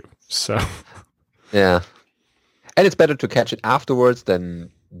never do. So, yeah. And it's better to catch it afterwards than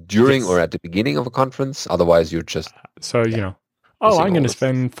during or at the beginning of a conference. Otherwise, you're just... I'm going to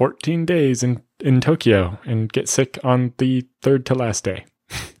spend 14 days in Tokyo and get sick on the third to last day.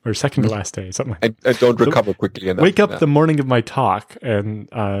 Or second to last day, something like that. I don't recover quickly enough. Wake up the morning of my talk and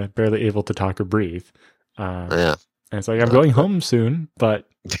barely able to talk or breathe. And it's like, I'm going home soon, but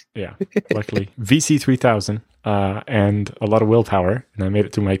yeah, luckily VC3000 and a lot of willpower, and I made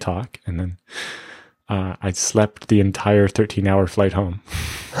it through my talk, and then I slept the entire 13-hour flight home.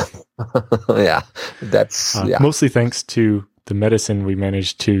 Mostly thanks to the medicine we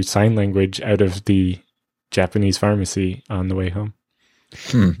managed to sign language out of the Japanese pharmacy on the way home.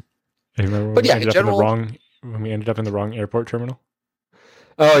 I remember when we ended up in the wrong airport terminal.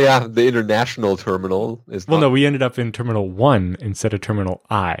 Oh yeah, the international terminal is. No, we ended up in Terminal 1 instead of Terminal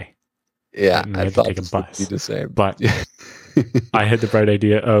I. Yeah, I had to take a bus. Would be the same. But I had the bright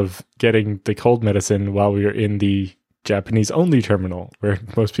idea of getting the cold medicine while we were in the Japanese-only terminal, where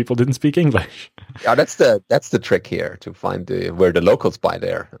most people didn't speak English. Yeah, that's the trick here, to find where the locals buy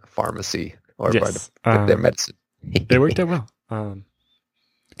their pharmacy or buy their medicine. It worked out well.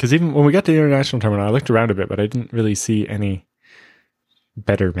 Because even when we got to the international terminal, I looked around a bit, but I didn't really see any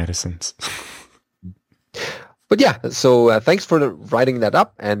better medicines. But yeah, so thanks for writing that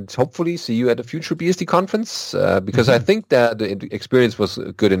up, and hopefully see you at a future BSD conference, because I think that the experience was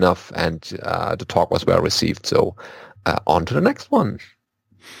good enough and the talk was well received. So on to the next one.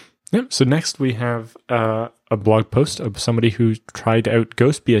 Yep. So next we have a blog post of somebody who tried out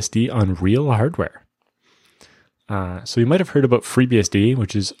GhostBSD on real hardware. So you might have heard about FreeBSD,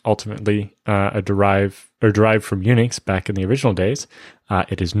 which is ultimately derived from Unix back in the original days.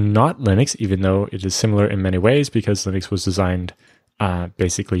 It is not Linux, even though it is similar in many ways, because Linux was designed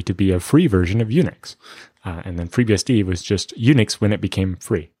basically to be a free version of Unix. And then FreeBSD was just Unix when it became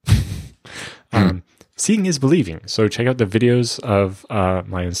free. Seeing is believing. So check out the videos of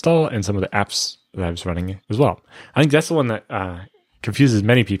my install and some of the apps that I was running as well. I think that's the one that confuses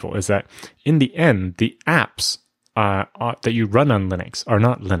many people is that in the end, the apps that you run on Linux are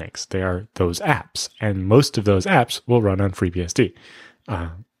not Linux. They are those apps. And most of those apps will run on FreeBSD.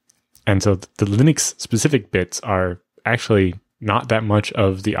 And so the Linux specific bits are actually not that much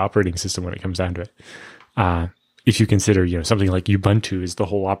of the operating system when it comes down to it. If you consider, something like Ubuntu is the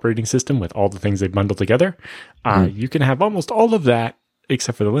whole operating system with all the things they bundle together, you can have almost all of that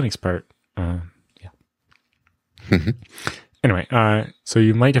except for the Linux part. Anyway, so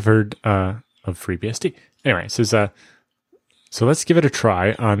you might have heard of FreeBSD. Anyway, it says, so let's give it a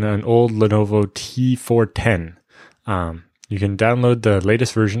try on an old Lenovo T410. You can download the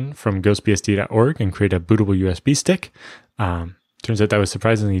latest version from ghostbsd.org and create a bootable USB stick. Turns out that was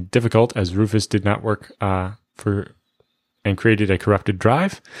surprisingly difficult as Rufus did not work and created a corrupted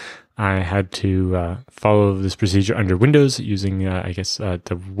drive. I had to follow this procedure under Windows using,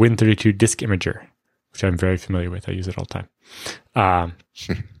 the Win32 Disk Imager, which I'm very familiar with. I use it all the time.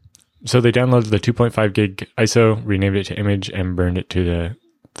 So they downloaded the 2.5 gig ISO, renamed it to image, and burned it to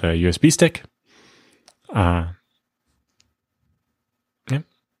the USB stick.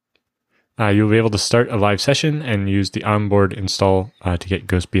 You'll be able to start a live session and use the onboard install to get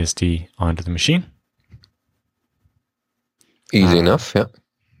GhostBSD onto the machine. Easy enough, yeah.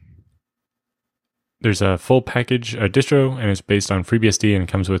 There's a full package distro, and it's based on FreeBSD and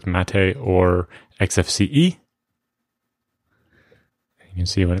comes with Mate or XFCE. You can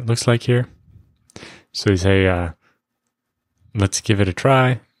see what it looks like here. So they say, let's give it a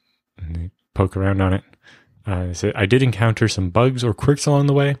try. And they poke around on it. They say, I did encounter some bugs or quirks along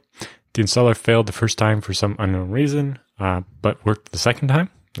the way. The installer failed the first time for some unknown reason, but worked the second time.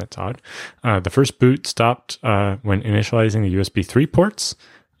 That's odd. The first boot stopped when initializing the USB 3 ports.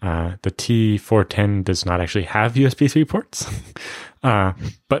 The T410 does not actually have USB 3 ports,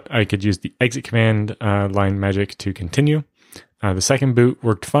 but I could use the exit command line magic to continue. The second boot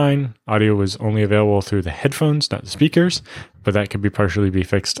worked fine. Audio was only available through the headphones, not the speakers, but that could be partially be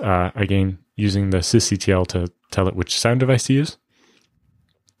fixed, again, using the sysctl to tell it which sound device to use.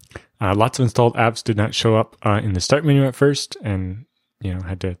 Lots of installed apps did not show up in the start menu at first, and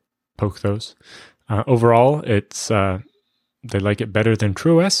had to poke those. Overall, it's they like it better than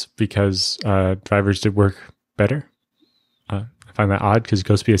TrueOS because drivers did work better. I find that odd because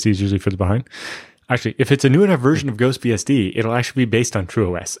GhostBSD is usually further behind. Actually, if it's a new enough version of GhostBSD, it'll actually be based on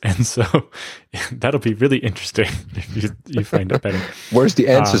TrueOS, and so that'll be really interesting if you find it better. Where's the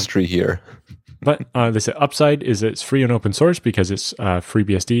ancestry here? But they say upside is it's free and open source because it's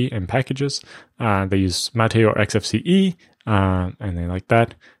FreeBSD and packages. They use Mate or XFCE, and they like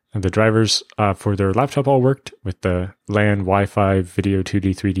that. And the drivers for their laptop all worked with the LAN, Wi-Fi, video,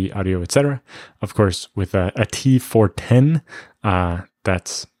 2D, 3D, audio, etc. Of course, with a T410,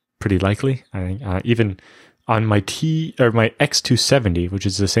 that's pretty likely. I think even on my X270, which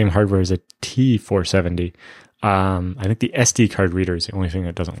is the same hardware as a T470, I think the SD card reader is the only thing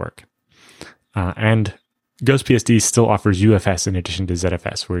that doesn't work. And GhostBSD still offers UFS in addition to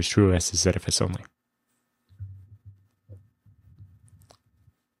ZFS, whereas TrueOS is ZFS only.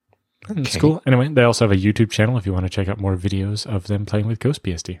 That's cool. Anyway, they also have a YouTube channel if you want to check out more videos of them playing with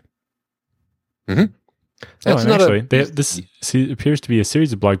GhostBSD. Mm-hmm. That's this appears to be a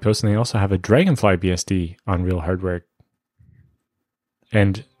series of blog posts, and they also have a Dragonfly BSD on real hardware.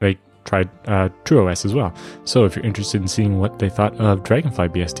 And they tried TrueOS as well. So if you're interested in seeing what they thought of Dragonfly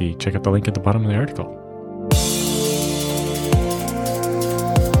BSD, check out the link at the bottom of the article.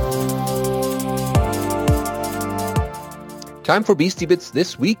 Time for BSD Bits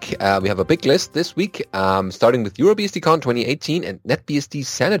this week. We have a big list this week, starting with EuroBSDCon 2018 and NetBSD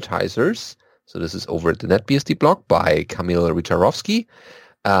sanitizers. So this is over at the NetBSD blog by Kamil Rytarowski.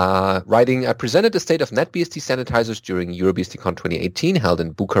 Writing, I presented the state of NetBSD sanitizers during EuroBSDCon 2018 held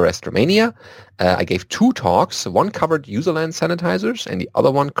in Bucharest, Romania. I gave 2 talks. One covered userland sanitizers and the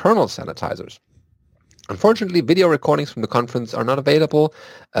other one kernel sanitizers. Unfortunately, video recordings from the conference are not available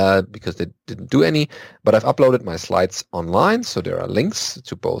because they didn't do any, but I've uploaded my slides online, so there are links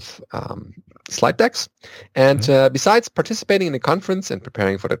to both slide decks. And besides participating in the conference and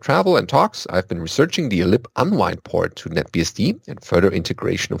preparing for the travel and talks, I've been researching the lib unwind port to NetBSD and further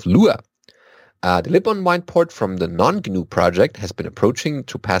integration of Lua. The lib unwind port from the non-GNU project has been approaching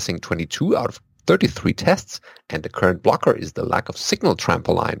to passing 22 out of 33 tests, and the current blocker is the lack of signal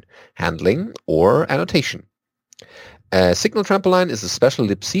trampoline handling or annotation. Signal trampoline is a special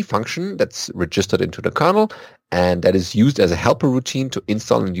libc function that's registered into the kernel and that is used as a helper routine to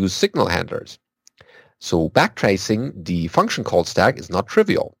install and use signal handlers. So backtracing the function call stack is not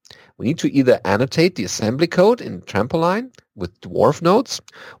trivial. We need to either annotate the assembly code in trampoline with dwarf nodes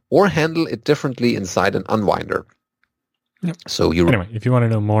or handle it differently inside an unwinder. Yep. So anyway, if you want to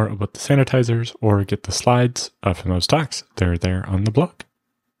know more about the sanitizers or get the slides from those talks, they're there on the blog.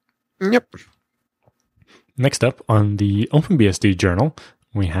 Yep. Next up on the OpenBSD journal,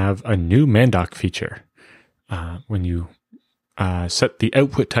 we have a new Mandoc feature. When you set the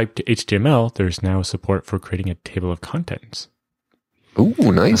output type to HTML, there's now support for creating a table of contents. Ooh,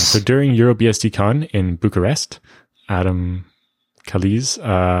 nice. So during EuroBSDCon in Bucharest, Adam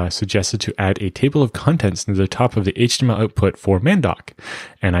Kaliz suggested to add a table of contents near the top of the HTML output for Mandoc,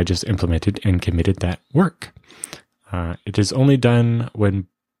 and I just implemented and committed that work. It is only done when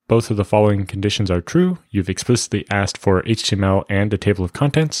both of the following conditions are true. You've explicitly asked for HTML and a table of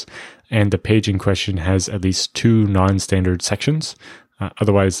contents, and the page in question has at least 2 non-standard sections.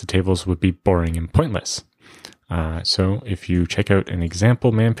 Otherwise, the tables would be boring and pointless. So if you check out an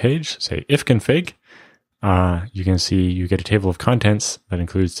example man page, say ifconfig, you can see you get a table of contents that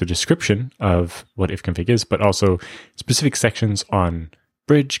includes the description of what ifconfig is, but also specific sections on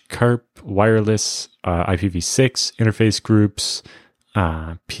bridge, CARP, wireless, IPv6, interface groups,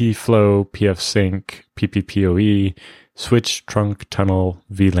 pflow, pfsync, pppoe, switch, trunk, tunnel,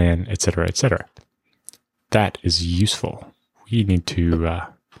 VLAN, etc., etc. That is useful. We need to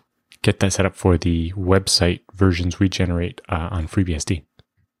get that set up for the website versions we generate on FreeBSD,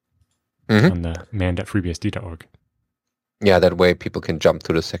 on the man.freebsd.org. Yeah, that way people can jump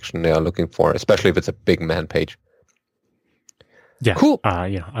to the section they are looking for, especially if it's a big man page. Yeah, cool.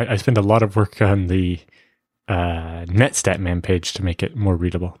 I spend a lot of work on the netstat man page to make it more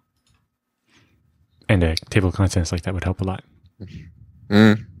readable. And a table of contents like that would help a lot.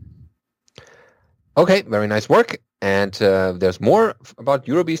 Okay, very nice work. And there's more about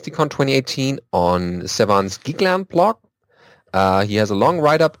EuroBSDCon 2018 on Sevan's Geekland blog. He has a long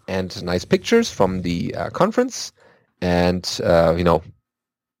write-up and nice pictures from the conference, and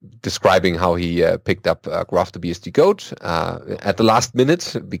describing how he picked up GraphToBSD Goat at the last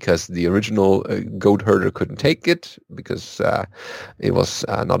minute because the original Goat herder couldn't take it because it was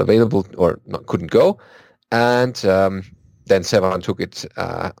not available or couldn't go. And then Sevan took it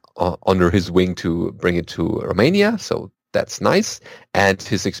under his wing to bring it to Romania. So that's nice. And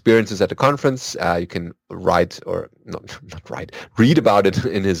his experiences at the conference, you can read about it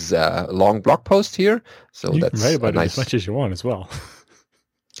in his long blog post here. So you that's can write about nice. it as much as you want as well.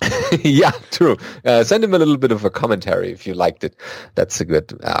 Yeah, true. Send him a little bit of a commentary if you liked it. That's a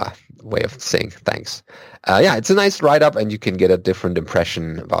good way of saying thanks. Yeah, it's a nice write-up, and you can get a different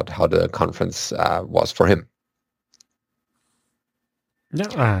impression about how the conference was for him.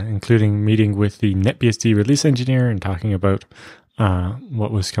 Yeah, including meeting with the NetBSD release engineer and talking about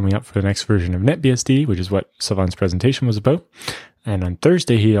what was coming up for the next version of NetBSD, which is what Sevan's presentation was about. And on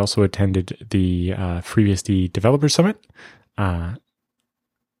Thursday, he also attended the FreeBSD Developer Summit.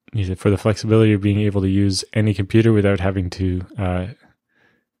 He said for the flexibility of being able to use any computer without having to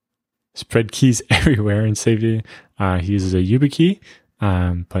spread keys everywhere and save it. He uses a YubiKey,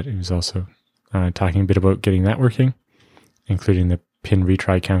 but he was also talking a bit about getting that working, including the pin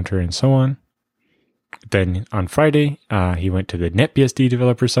retry counter and so on. Then on Friday, he went to the NetBSD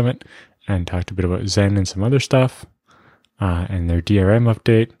Developer Summit and talked a bit about Zen and some other stuff and their DRM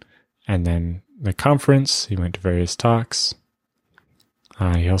update. And then the conference, he went to various talks.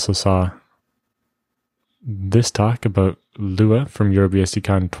 He also saw this talk about Lua from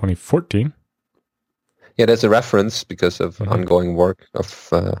EuroBSDCon 2014. Yeah, there's a reference because of ongoing work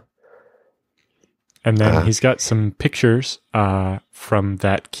of... and then he's got some pictures from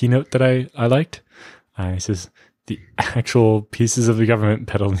that keynote that I liked. He says, the actual pieces of the government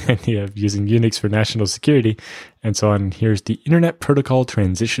peddling the idea of using Unix for national security and so on. Here's the Internet Protocol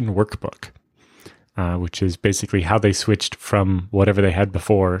Transition Workbook. Which is basically how they switched from whatever they had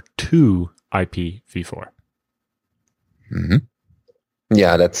before to IPv4. Mm-hmm.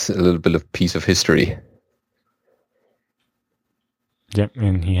 Yeah, that's a little bit of piece of history. Yep,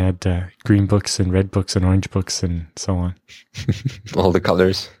 and he had green books and red books and orange books and so on. All the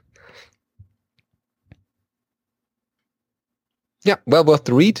colors. Yeah, well worth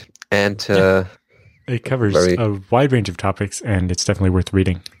to read. And it covers a wide range of topics, and it's definitely worth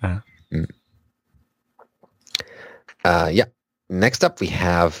reading. Yeah. Next up, we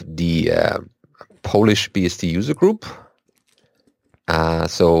have the Polish BSD user group.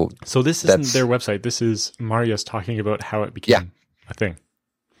 So this isn't their website. This is Mariusz talking about how it became a thing.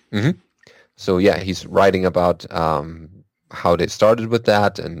 Mm-hmm. So yeah, he's writing about how they started with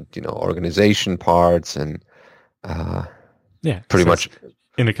that, and organization parts, and pretty much.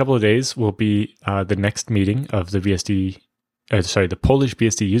 In a couple of days will be the next meeting of the BSD the Polish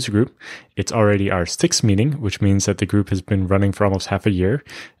BSD user group. It's already our 6th meeting, which means that the group has been running for almost half a year.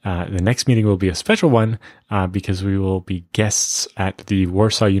 The next meeting will be a special one because we will be guests at the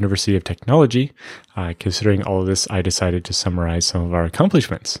Warsaw University of Technology. Considering all of this, I decided to summarize some of our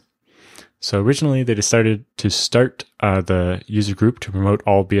accomplishments. So originally, they decided to start the user group to promote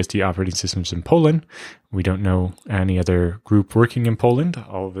all BSD operating systems in Poland. We don't know any other group working in Poland.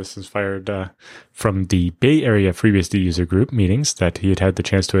 All of this is fired from the Bay Area FreeBSD user group meetings that he had the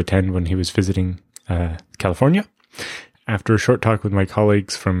chance to attend when he was visiting California. After a short talk with my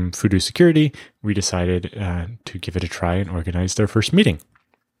colleagues from Fudu Security, we decided to give it a try and organize their first meeting.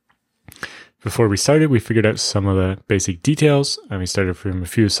 Before we started, we figured out some of the basic details, and we started from a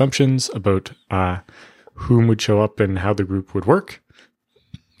few assumptions about whom would show up and how the group would work.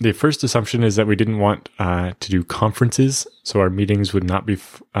 The first assumption is that we didn't want to do conferences, so our meetings would not be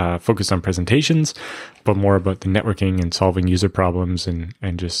focused on presentations, but more about the networking and solving user problems and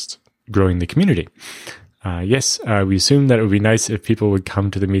just growing the community. We assumed that it would be nice if people would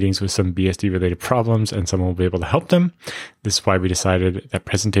come to the meetings with some BSD-related problems and someone will be able to help them. This is why we decided that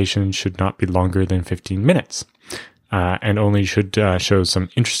presentations should not be longer than 15 minutes and only should show some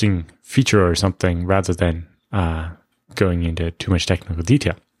interesting feature or something rather than going into too much technical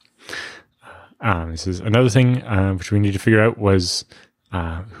detail. This is another thing which we need to figure out was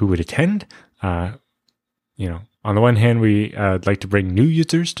who would attend. On the one hand, we like to bring new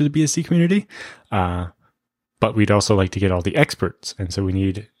users to the BSD community, but we'd also like to get all the experts. And so we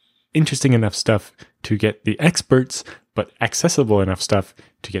need interesting enough stuff to get the experts, but accessible enough stuff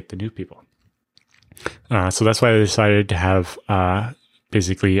to get the new people. So that's why I decided to have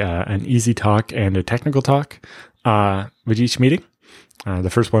basically an easy talk and a technical talk with each meeting. The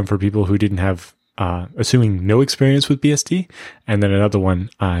first one for people who didn't have, assuming no experience with BSD, and then another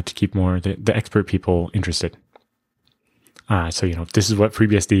one to keep more the expert people interested. This is what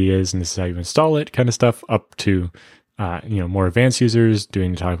FreeBSD is, and this is how you install it, kind of stuff, up to, more advanced users.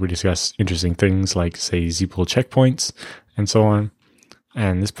 During the talk, we discuss interesting things like, say, zpool checkpoints and so on.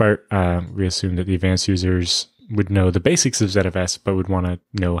 And this part, we assume that the advanced users would know the basics of ZFS, but would want to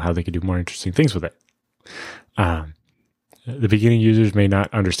know how they could do more interesting things with it. The beginning users may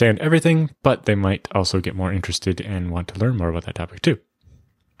not understand everything, but they might also get more interested and want to learn more about that topic too.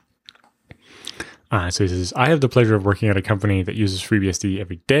 So he says, I have the pleasure of working at a company that uses FreeBSD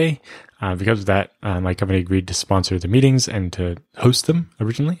every day. Because of that, my company agreed to sponsor the meetings and to host them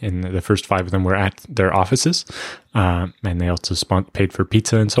originally. And the first 5 of them were at their offices. And they also paid for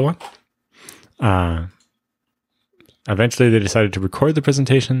pizza and so on. Eventually, they decided to record the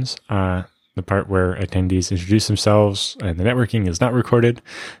presentations. The part where attendees introduce themselves and the networking is not recorded,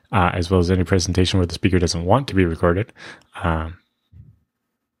 as well as any presentation where the speaker doesn't want to be recorded.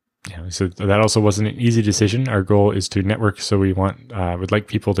 So that also wasn't an easy decision. Our goal is to network, so we would like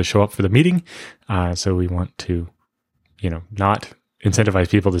people to show up for the meeting. So we want to, not incentivize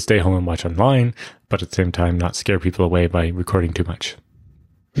people to stay home and watch online, but at the same time, not scare people away by recording too much.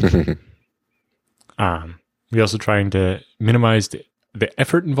 We're also trying to minimize the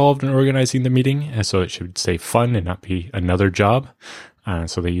effort involved in organizing the meeting, so it should stay fun and not be another job.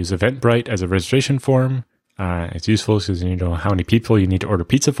 So they use Eventbrite as a registration form. It's useful because you know how many people you need to order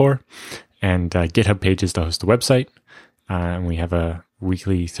pizza for, and GitHub pages to host the website. And we have a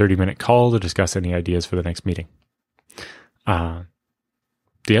weekly 30-minute call to discuss any ideas for the next meeting.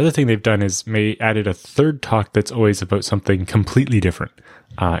 The other thing they've done is added a third talk that's always about something completely different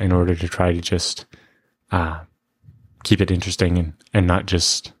in order to try to just keep it interesting and not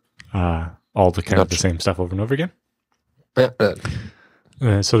just all the same stuff over and over again.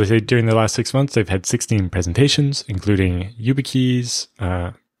 So they say during the last 6 months, they've had 16 presentations, including YubiKeys,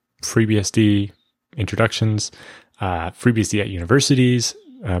 FreeBSD introductions, FreeBSD at universities,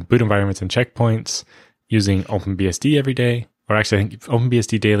 boot environments and checkpoints, using OpenBSD every day. Or actually, I think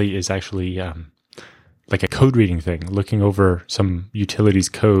OpenBSD Daily is actually like a code reading thing, looking over some utilities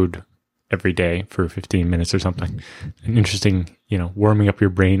code every day for 15 minutes or something. An interesting, warming up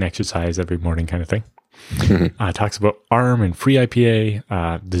your brain exercise every morning kind of thing. Talks about ARM and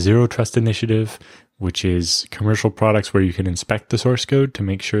FreeIPA, the Zero Trust Initiative, which is commercial products where you can inspect the source code to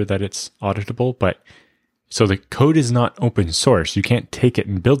make sure that it's auditable. So the code is not open source. You can't take it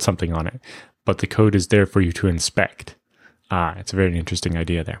and build something on it, but the code is there for you to inspect. It's a very interesting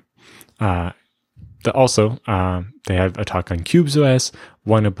idea there. They have a talk on CubesOS,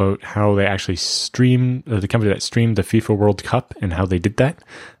 one about how they actually stream, the company that streamed the FIFA World Cup and how they did that,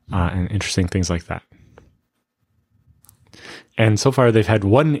 and interesting things like that. And so far, they've had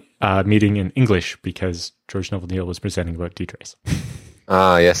one meeting in English because George Noble-Neal was presenting about dtrace.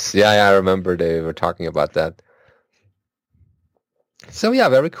 Yes. Yeah, I remember they were talking about that. So yeah,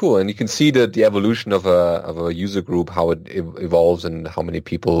 very cool. And you can see the evolution of a user group, how it evolves and how many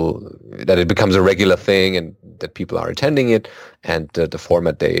people, that it becomes a regular thing and that people are attending it, and the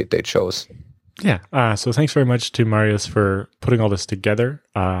format they chose. Yeah. So thanks very much to Marius for putting all this together.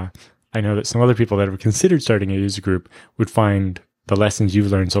 I know that some other people that have considered starting a user group would find the lessons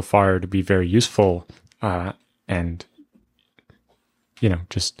you've learned so far to be very useful, and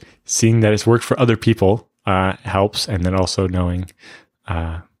just seeing that it's worked for other people helps, and then also knowing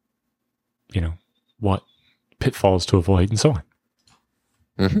what pitfalls to avoid and so on.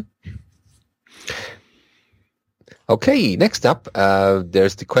 Mm-hmm. Okay, next up,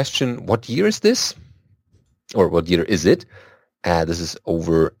 there's the question, what year is this? Or what year is it? This is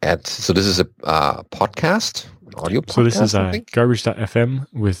this is a podcast, an audio podcast. So this is Garbage.fm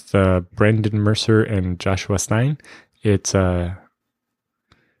with Brendan Mercer and Joshua Stein. It's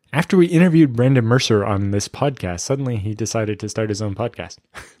after we interviewed Brendan Mercer on this podcast, suddenly he decided to start his own podcast.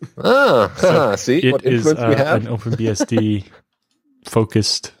 See what influence we have? An OpenBSD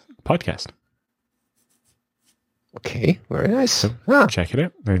focused podcast. Okay, very nice. So check it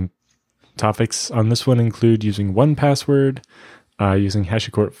out. And topics on this one include using 1Password, using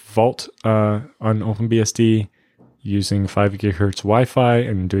HashiCorp Vault on OpenBSD, using 5 gigahertz Wi-Fi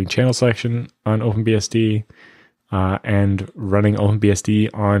and doing channel selection on OpenBSD, and running OpenBSD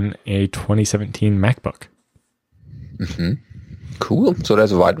on a 2017 MacBook. Mm-hmm. Cool. So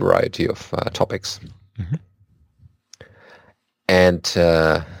there's a wide variety of topics. Mm-hmm. And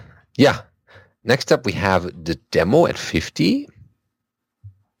next up we have the demo at 50.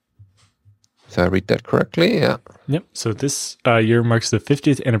 If I read that correctly, yeah. Yep. So this year marks the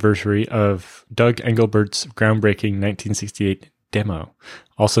 50th anniversary of Doug Engelbert's groundbreaking 1968 demo,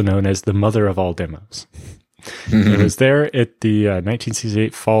 also known as the mother of all demos. It was there at the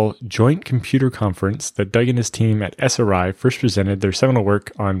 1968 Fall Joint Computer Conference that Doug and his team at SRI first presented their seminal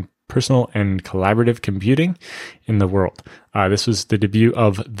work on personal and collaborative computing in the world. This was the debut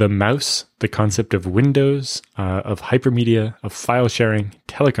of the mouse, the concept of Windows, of hypermedia, of file sharing,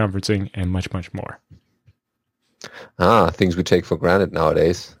 teleconferencing, and much, much more. Things we take for granted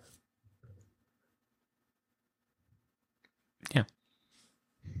nowadays. Yeah.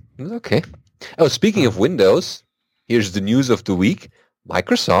 Okay. Oh, speaking of Windows, here's the news of the week.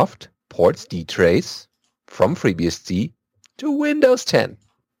 Microsoft ports dtrace from FreeBSD to Windows 10.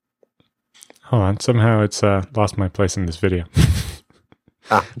 Hold on. Somehow it's lost my place in this video.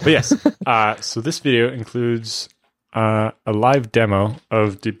 But yes. So this video includes a live demo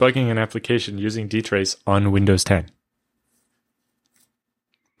of debugging an application using dtrace on Windows 10.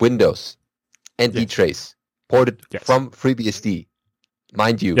 Windows and dtrace ported from FreeBSD.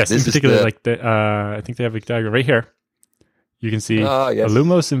 Mind you, yes, this in particular, is I think they have a diagram right here. You can see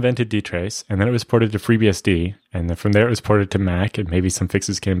Illumos invented dtrace, and then it was ported to FreeBSD, and then from there it was ported to Mac, and maybe some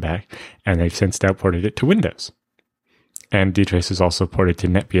fixes came back, and they've since now ported it to Windows. And dtrace is also ported to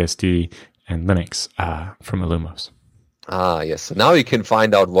NetBSD and Linux from Illumos. Yes. So now you can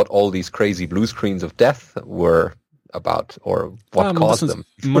find out what all these crazy blue screens of death were about, or what caused them.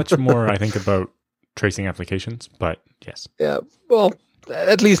 Much more, I think, about tracing applications, but yes. Yeah, well,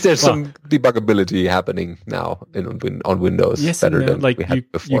 at least there's some debuggability happening now on Windows. Yes, better than we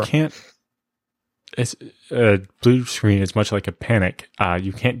had before. You can't. It's a blue screen is much like a panic.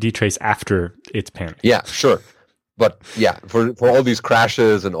 You can't detrace after it's panic. Yeah, sure. But yeah, for all these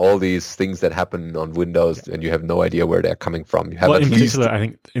crashes and all these things that happen on Windows, and you have no idea where they're coming from. You have in particular, I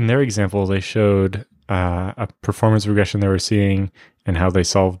think in their example, they showed a performance regression they were seeing and how they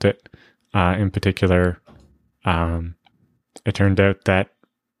solved it. In particular, it turned out that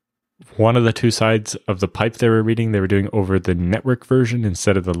one of the two sides of the pipe they were reading, they were doing over the network version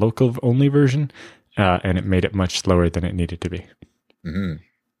instead of the local only version, and it made it much slower than it needed to be. Mm-hmm.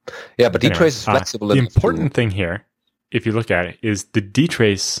 Yeah, but dtrace is flexible. The important thing here, if you look at it, is the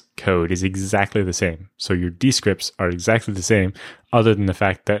dtrace code is exactly the same. So your dscripts are exactly the same, other than the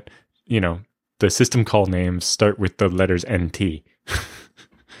fact that, the system call names start with the letters NT.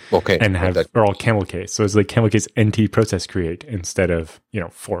 Okay. And are all camel case. So it's like camel case NT process create instead of,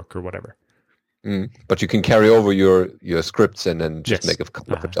 fork or whatever. But you can carry over your scripts and then just make a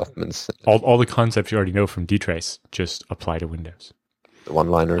couple of adjustments. All the concepts you already know from dtrace just apply to Windows. The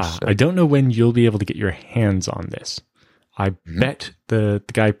one-liners. I don't know when you'll be able to get your hands on this. I bet the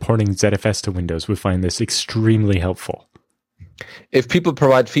guy porting ZFS to Windows would find this extremely helpful. If people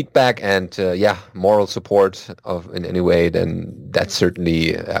provide feedback and moral support in any way, then that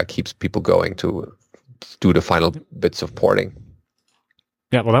certainly keeps people going to do the final bits of porting.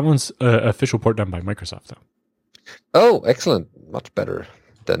 Yeah, well, that one's official port done by Microsoft, though. Oh, excellent! Much better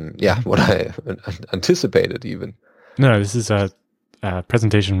than what I anticipated even. No, this is a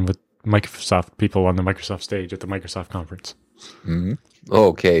presentation with Microsoft people on the Microsoft stage at the Microsoft conference. Mm-hmm.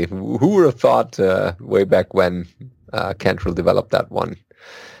 Okay, who would have thought way back when Cantrell developed that one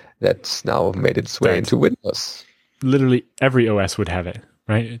that's now made its way into Windows? Literally every OS would have it,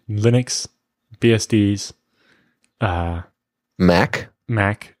 right? Linux, BSDs, Mac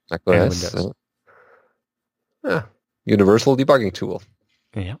and OS, Windows. Universal debugging tool.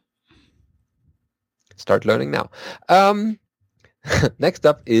 Yeah. Start learning now. Next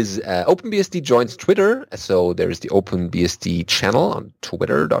up is OpenBSD joins Twitter. So there's the OpenBSD channel on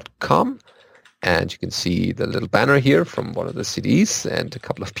twitter.com. And you can see the little banner here from one of the CDs and a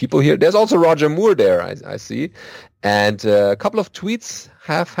couple of people here. There's also Roger Moore there, I see. And a couple of tweets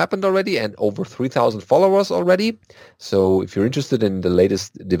have happened already and over 3,000 followers already. So if you're interested in the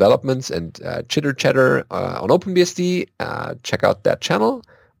latest developments and chitter chatter on OpenBSD, check out that channel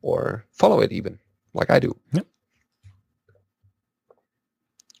or follow it even, like I do. Yep.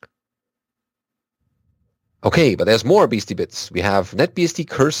 Okay, but there's more BSD bits. We have NetBSD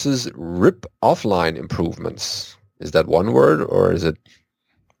curses RIP offline improvements. Is that one word or is it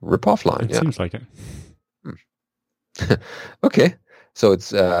RIP offline? It seems like it. Okay, so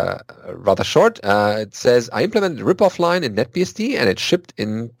it's rather short. It says, I implemented RIP offline in NetBSD and it shipped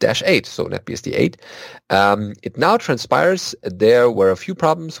in -8, so NetBSD 8. It now transpires there were a few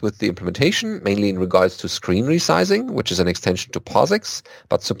problems with the implementation, mainly in regards to screen resizing, which is an extension to POSIX,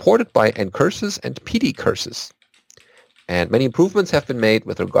 but supported by ncurses and PD curses. And many improvements have been made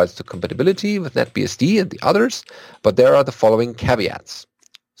with regards to compatibility with NetBSD and the others, but there are the following caveats.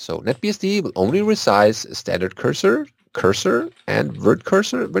 So NetBSD will only resize standard cursor, and word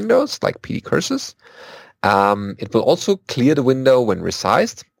cursor windows like PD curses. It will also clear the window when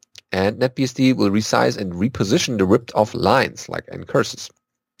resized, and NetBSD will resize and reposition the ripped off lines like ncurses.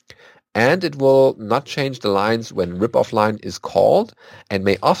 And it will not change the lines when rip offline is called and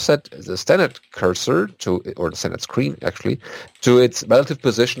may offset the standard cursor or the standard screen actually, to its relative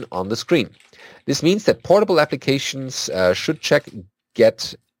position on the screen. This means that portable applications should check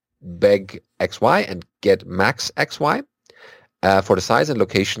get beg XY and get max XY for the size and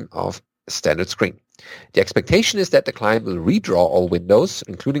location of standard screen. The expectation is that the client will redraw all windows,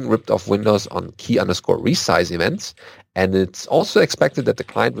 including ripped off windows on key_resize events, and it's also expected that the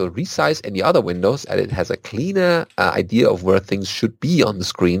client will resize any other windows and it has a cleaner idea of where things should be on the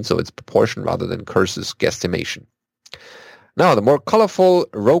screen, so it's proportion rather than curses guesstimation. Now, the more colorful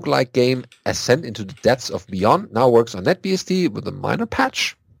roguelike game Ascent into the Depths of Beyond now works on NetBSD with a minor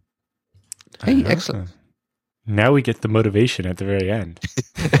patch. Hey, excellent. Now we get the motivation at the very end.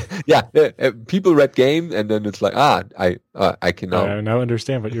 Yeah, people read game and then it's like, I can now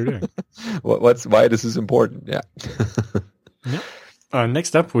understand what you're doing. Why this is important. Yeah.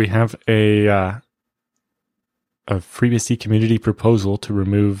 Next up, we have a FreeBSD community proposal to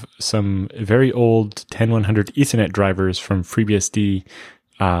remove some very old 10100 Ethernet drivers from FreeBSD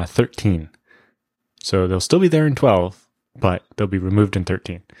 13. So they'll still be there in 12, but they'll be removed in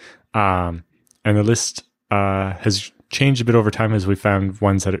 13. And the list has changed a bit over time as we found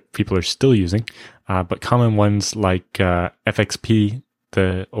ones that people are still using, but common ones like FXP,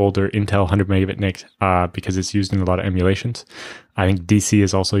 the older Intel 100 megabit NIC, because it's used in a lot of emulations. I think DC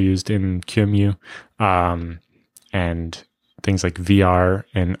is also used in QEMU, and things like VR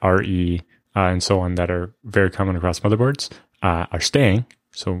and RE and so on that are very common across motherboards are staying,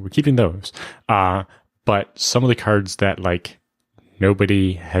 so we're keeping those. But some of the cards that like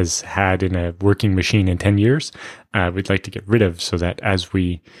nobody has had in a working machine in 10 years, we'd like to get rid of so that as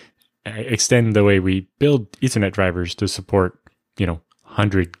we extend the way we build Ethernet drivers to support,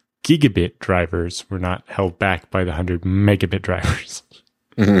 100 gigabit drivers, we're not held back by the 100 megabit drivers.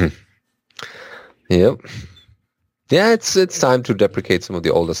 Mm-hmm. Yep. Yeah, it's time to deprecate some of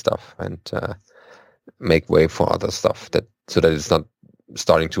the older stuff and make way for other stuff so that it's not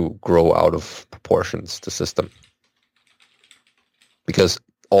starting to grow out of proportions, the system. Because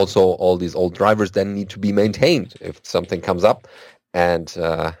also all these old drivers then need to be maintained if something comes up, and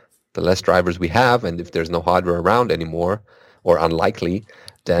the less drivers we have, and if there's no hardware around anymore or unlikely,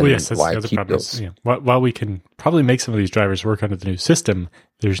 then why keep those? While we can probably make some of these drivers work under the new system,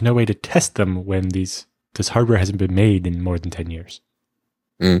 there's no way to test them when this hardware hasn't been made in more than 10 years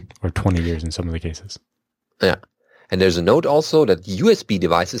or 20 years in some of the cases. Yeah. And there's a note also that USB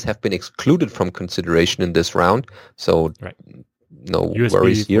devices have been excluded from consideration in this round. So no USB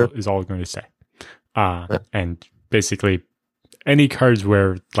worries here. Is all going to stay. And basically any cards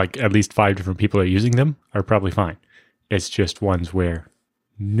where like at least 5 different people are using them are probably fine. It's just ones where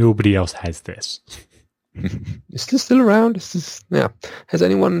nobody else has this. Is this still around? Has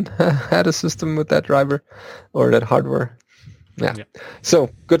anyone had a system with that driver or that hardware? Yeah. So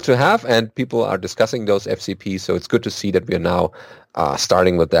good to have, and people are discussing those FCPs. So it's good to see that we are now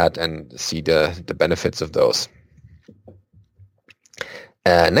starting with that and see the benefits of those.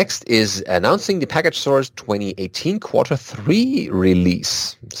 Next is announcing the Package Source 2018 Quarter 3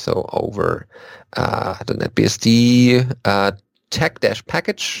 release. So over the NetBSD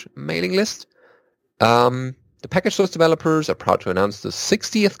tech-package mailing list. The Package Source developers are proud to announce the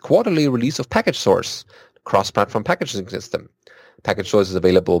 60th quarterly release of Package Source, the cross-platform packaging system. Package Source is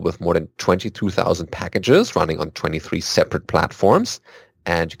available with more than 22,000 packages running on 23 separate platforms,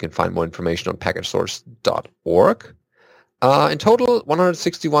 and you can find more information on packagesource.org. In total,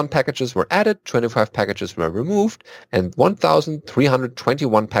 161 packages were added, 25 packages were removed, and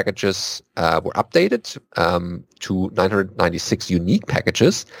 1,321 packages were updated to 996 unique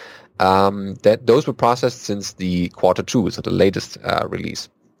packages. Those were processed since the quarter 2, so the latest release,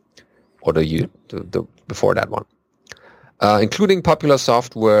 or the before that one, including popular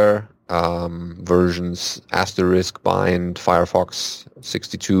software versions: Asterisk, Bind, Firefox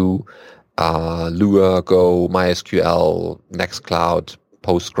 62, Lua, Go, MySQL, Nextcloud,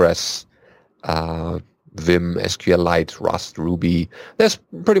 Postgres, Vim, SQLite, Rust, Ruby. There's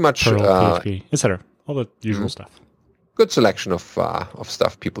pretty much Perl, PHP, etc. All the usual stuff. Good selection of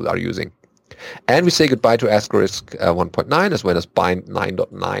stuff people are using. And we say goodbye to Asterisk 1.9 as well as Bind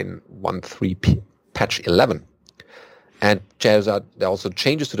 9.913 patch 11. And there are also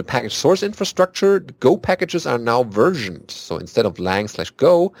changes to the package source infrastructure. The Go packages are now versioned. So instead of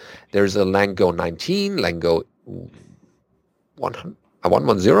lang/go, there's a langgo 19, langgo 110,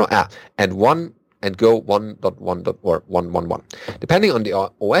 and Go 1.1 or 1.1.1. Depending on the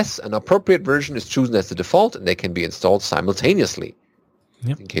OS, an appropriate version is chosen as the default, and they can be installed simultaneously,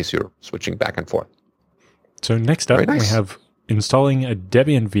 in case you're switching back and forth. So next up, we have installing a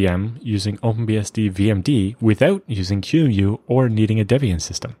Debian VM using OpenBSD VMD without using QEMU or needing a Debian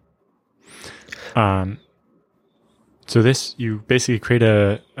system. So this, you basically create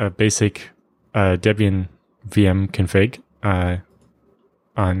a basic Debian VM config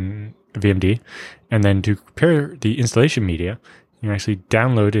on VMD, and then to prepare the installation media, you actually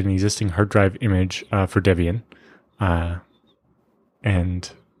download an existing hard drive image for Debian,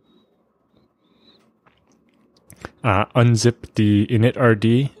 and unzip the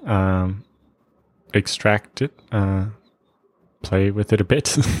initrd, extract it, play with it a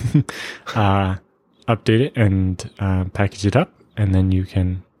bit, update it, and package it up, and then you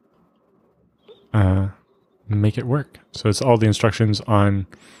can make it work. So it's all the instructions on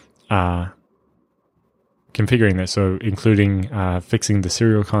configuring this, so including fixing the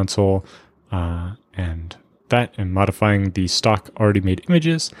serial console and that, and modifying the stock already made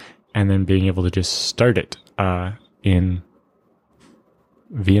images, and then being able to just start it in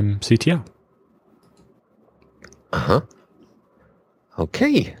vmctl.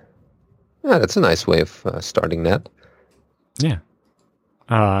 Okay. Yeah, that's a nice way of starting that. Yeah.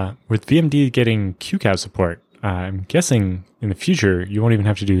 With VMD getting QCOW support, I'm guessing in the future you won't even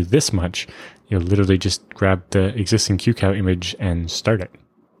have to do this much. You'll literally just grab the existing QCOW image and start it.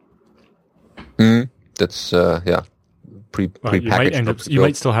 That's pre-packaged. You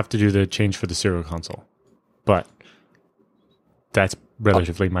might still have to do the change for the serial console, but that's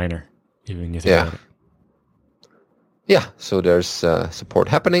relatively minor, even you think about it. Yeah, so there's support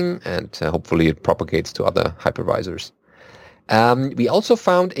happening, and hopefully it propagates to other hypervisors. We also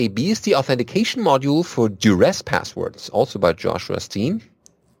found a BSD authentication module for Duress passwords, also by Joshua Steen.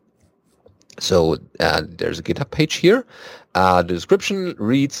 So there's a GitHub page here. The description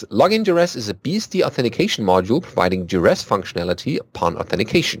reads, Login Duress is a BSD authentication module providing Duress functionality upon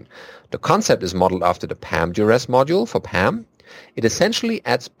authentication. The concept is modeled after the PAM Duress module for PAM. It essentially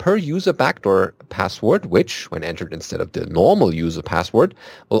adds per user backdoor password, which, when entered instead of the normal user password,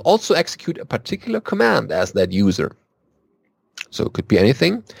 will also execute a particular command as that user. So it could be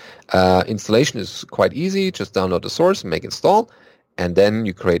anything. Installation is quite easy. Just download the source and make install. And then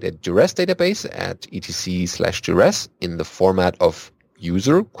you create a Duress database at etc/Duress in the format of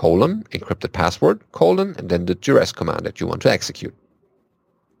user, encrypted password, and then the Duress command that you want to execute.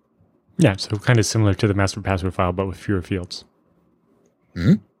 Yeah, so kind of similar to the master password file, but with fewer fields.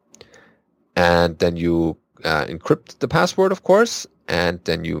 And then you encrypt the password, of course, and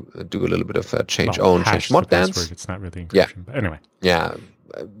then you do a little bit of change mod dance. It's not really encryption, but anyway. Yeah,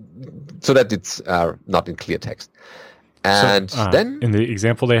 so that it's not in clear text. And then in the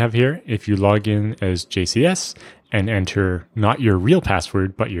example they have here, if you log in as JCS and enter not your real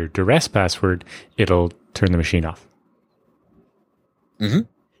password, but your Duress password, it'll turn the machine off.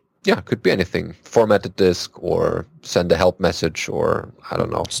 Yeah, it could be anything. Format the disk or send a help message or, I don't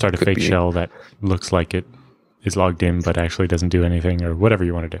know. Start a fake shell that looks like it is logged in but actually doesn't do anything, or whatever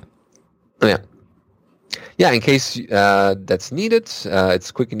you want to do. Yeah. Yeah, in case that's needed,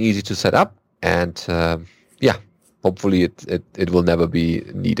 it's quick and easy to set up, and hopefully it will never be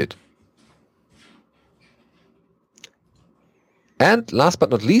needed. And last but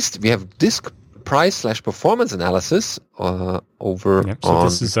not least, we have disk price / performance analysis over so on...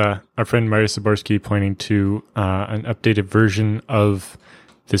 This is our friend Mariusz Zaborski pointing to an updated version of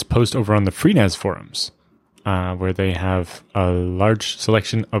this post over on the FreeNAS forums, where they have a large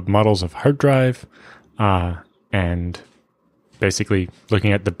selection of models of hard drive, and basically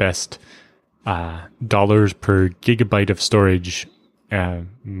looking at the best dollars per gigabyte of storage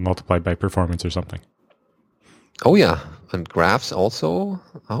multiplied by performance or something. Oh yeah, and graphs also.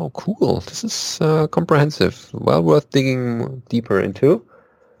 Oh, cool. This is comprehensive. Well worth digging deeper into.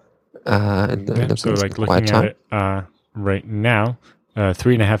 So like looking at it right now,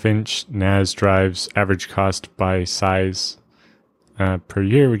 3.5-inch NAS drives average cost by size per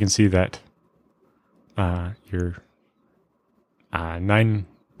year. We can see that your 9.9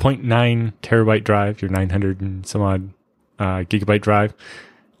 terabyte drive, your 900 and some odd gigabyte drive,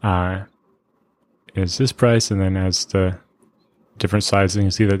 is this price, and then as the different sizes, you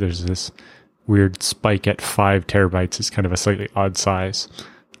can see that there's this weird spike at 5 terabytes. It's kind of a slightly odd size,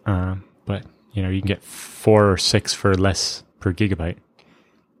 but you can get 4 or 6 for less per gigabyte.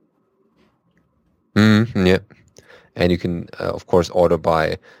 Yeah, and you can of course order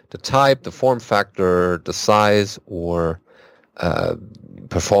by the type, the form factor, the size, or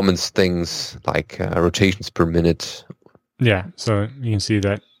performance things like rotations per minute. Yeah, so you can see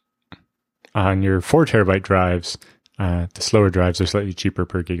that on your 4 terabyte drives, the slower drives are slightly cheaper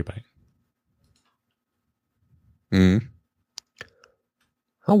per gigabyte.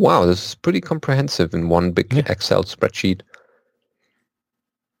 Oh, wow. This is pretty comprehensive in one big Excel spreadsheet.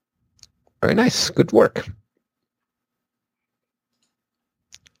 Very nice. Good work.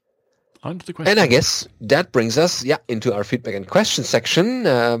 On to the question. And I guess that brings us into our feedback and question section.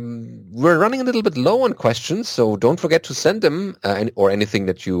 We're running a little bit low on questions, so don't forget to send them or anything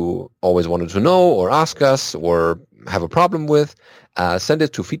that you always wanted to know or ask us or have a problem with. Send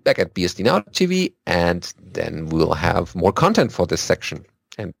it to feedback@bsdnow.tv, and then we'll have more content for this section.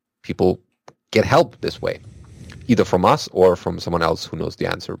 And people get help this way, either from us or from someone else who knows the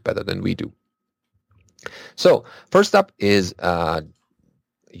answer better than we do. So first up is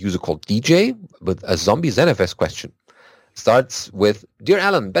user called DJ with a zombie ZFS question. Starts with, Dear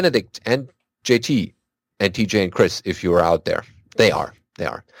Alan, Benedict, and JT, and TJ and Chris, if you are out there. They are.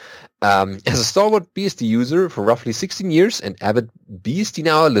 As a stalwart BSD user for roughly 16 years and avid BSD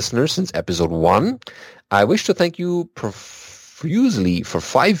Now listener since episode 1, I wish to thank you profusely for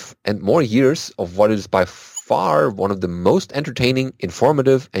 5 and more years of what is by far one of the most entertaining,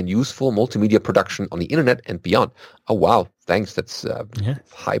 informative, and useful multimedia production on the internet and beyond. Oh, wow. Thanks. That's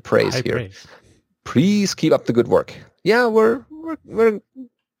high praise here. Praise. Please keep up the good work. Yeah, we're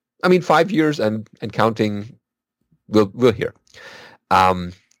 5 years and counting. We're here.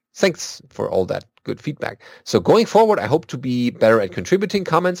 Thanks for all that good feedback. So going forward, I hope to be better at contributing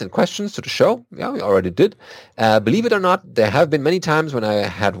comments and questions to the show. Yeah, we already did. Believe it or not, there have been many times when I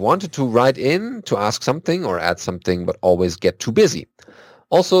had wanted to write in to ask something or add something, but always get too busy.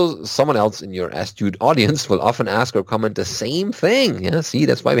 Also, someone else in your astute audience will often ask or comment the same thing. Yeah, see,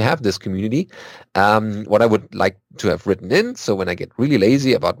 that's why we have this community. What I would like to have written in, so when I get really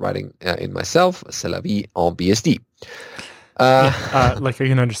lazy about writing in myself, c'est la vie en BSD. Like I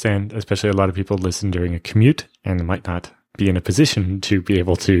can understand, especially a lot of people listen during a commute and might not be in a position to be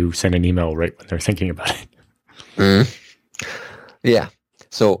able to send an email right when they're thinking about it. Yeah.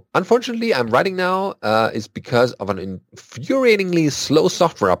 So unfortunately, I'm writing now is because of an infuriatingly slow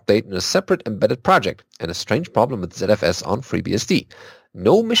software update in a separate embedded project and a strange problem with ZFS on FreeBSD.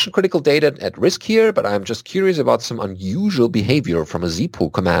 No mission-critical data at risk here, but I'm just curious about some unusual behavior from a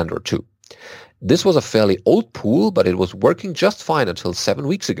zpool command or two. This was a fairly old pool, but it was working just fine until 7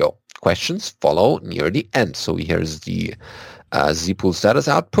 weeks ago. Questions follow near the end. So here's the zpool status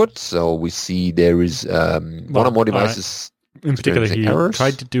output. So we see there is one or more devices. In particular, he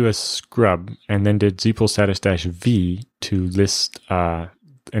tried to do a scrub and then did zpool status-v to list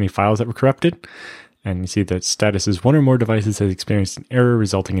any files that were corrupted. And you see that status is one or more devices has experienced an error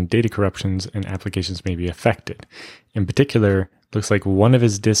resulting in data corruptions and applications may be affected. In particular, looks like one of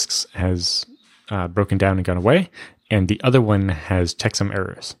his disks has broken down and gone away, and the other one has checksum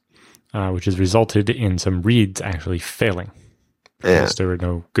errors, which has resulted in some reads actually failing because there were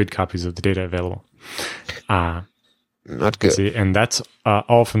no good copies of the data available. Not good. See, and that's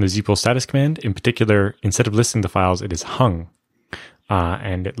all from the zpool status command. In particular, instead of listing the files, it is hung,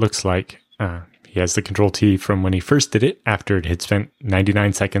 and it looks like He has the Control T from when he first did it, after it had spent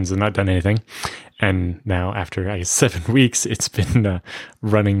 99 seconds and not done anything. And now, after, I guess, 7 weeks, it's been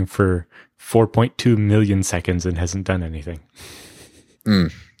running for 4.2 million seconds and hasn't done anything.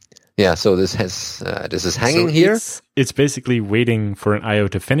 Yeah, so this is hanging here. It's basically waiting for an I/O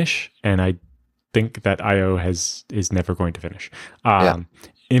to finish, and I think that I/O is never going to finish.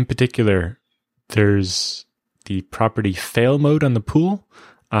 In particular, there's the property fail mode on the pool,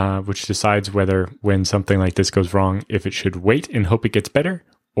 which decides whether, when something like this goes wrong, if it should wait and hope it gets better,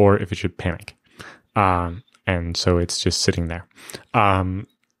 or if it should panic. And so it's just sitting there.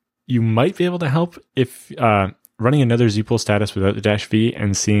 You might be able to help if running another zpool status without the -v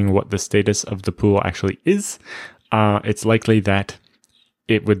and seeing what the status of the pool actually is. It's likely that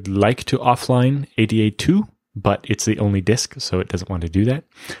it would like to offline ADA2, but it's the only disk, so it doesn't want to do that.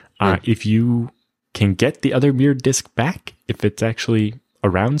 If you can get the other mirrored disk back, if it's actually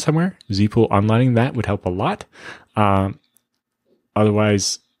around somewhere, zpool onlining that would help a lot.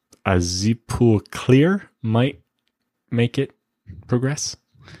 Otherwise, a zpool clear might make it progress.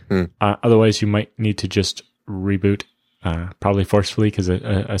 Otherwise, you might need to just reboot, probably forcefully, because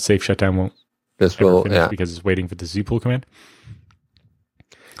a safe shutdown won't finish because it's waiting for the zpool command.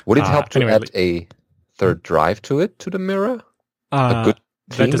 Would it help to add a third drive to the mirror? A good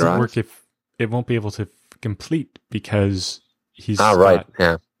that doesn't drive? work if it won't be able to complete, because he's got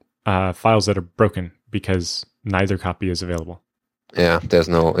files that are broken because neither copy is available. Yeah, there's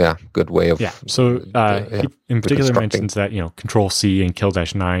no good way of... Yeah, so he in particular mentions that, Control-C and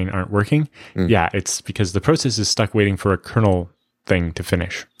kill-9 aren't working. Yeah, it's because the process is stuck waiting for a kernel thing to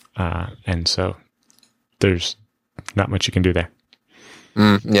finish. And so there's not much you can do there.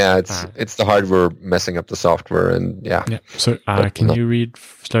 It's the hardware messing up the software, and So can you read,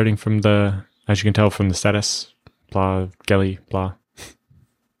 starting from the, as you can tell from the status, blah, Geli, blah?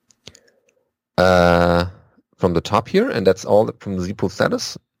 From the top here, and that's all from the zpool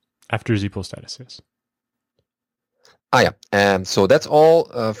status? After zpool status, yes. So that's all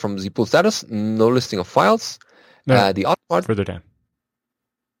from zpool status. No listing of files. No, the other part... Further down.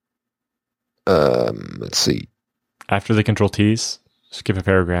 Let's see. After the Control T's, skip a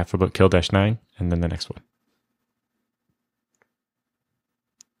paragraph about kill-9, and then the next one.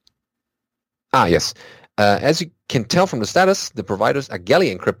 Yes. As you can tell from the status, the providers are Geli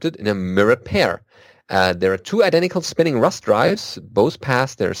encrypted in a mirrored pair. There are 2 identical spinning Rust drives. Both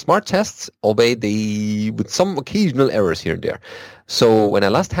passed their smart tests, albeit with some occasional errors here and there. So when I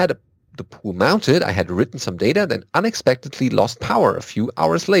last had the pool mounted, I had written some data, then unexpectedly lost power a few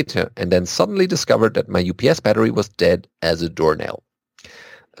hours later, and then suddenly discovered that my UPS battery was dead as a doornail.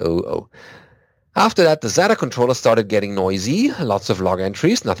 Oh. After that, the SATA controller started getting noisy, lots of log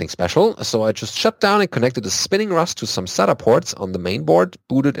entries, nothing special, so I just shut down and connected the spinning Rust to some SATA ports on the main board,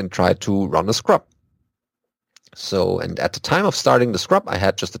 booted, and tried to run a scrub. So, and at the time of starting the scrub, I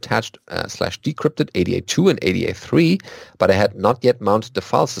had just attached /decrypted ADA2 and ADA3, but I had not yet mounted the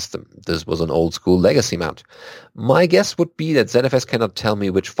file system. This was an old school legacy mount. My guess would be that ZFS cannot tell me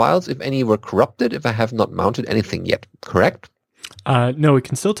which files, if any, were corrupted if I have not mounted anything yet, correct? No, it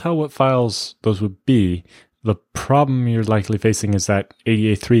can still tell what files those would be. The problem you're likely facing is that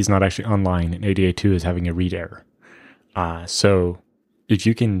ADA3 is not actually online and ADA2 is having a read error. So if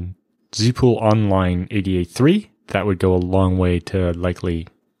you can zpool online ADA3, that would go a long way to likely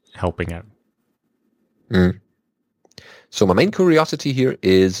helping out. So my main curiosity here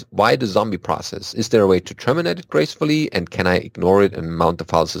is, why the zombie process? Is there a way to terminate it gracefully, and can I ignore it and mount the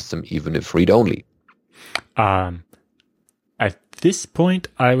file system even if read-only? At this point,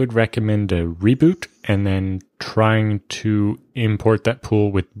 I would recommend a reboot and then trying to import that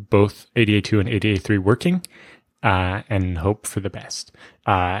pool with both ADA2 and ADA3 working, and hope for the best.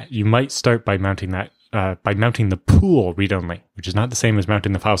 You might start by mounting that by mounting the pool read-only, which is not the same as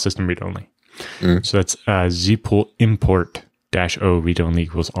mounting the file system read-only. So that's zpool import -o read-only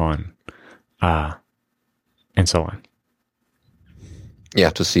equals on, and so on. Yeah,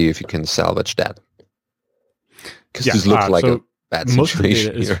 to see if you can salvage that. Because this looks like a bad situation. Most of the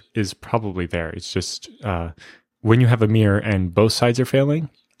data is probably there. It's just when you have a mirror and both sides are failing,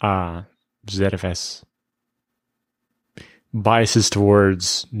 ZFS biases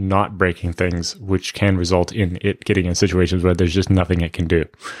towards not breaking things, which can result in it getting in situations where there's just nothing it can do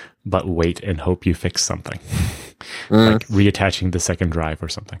but wait and hope you fix something. Like reattaching the second drive or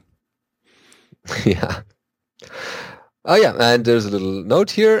something. Yeah. Oh yeah, and there's a little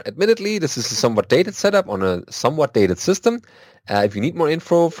note here. Admittedly, this is a somewhat dated setup on a somewhat dated system. If you need more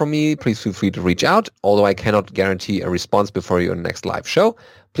info from me, please feel free to reach out. Although I cannot guarantee a response before your next live show,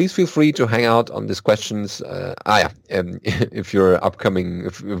 please feel free to hang out on these questions. If we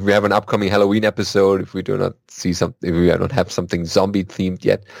have an upcoming Halloween episode, if we do not see something, if we don't have something zombie themed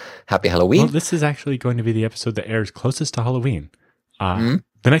yet, happy Halloween. Well, this is actually going to be the episode that airs closest to Halloween.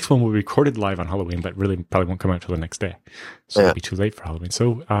 The next one will be recorded live on Halloween, but really probably won't come out till the next day. So it'll be too late for Halloween.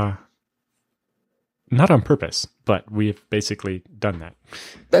 So, not on purpose, but we've basically done that.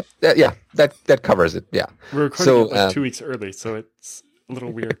 That covers it. Yeah. We're recording it 2 weeks early, so it's a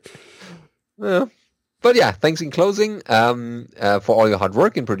little weird. But yeah, thanks in closing for all your hard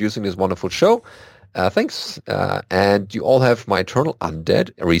work in producing this wonderful show. Thanks. And you all have my eternal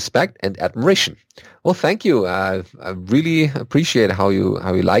undead respect and admiration. Well, thank you. I really appreciate how you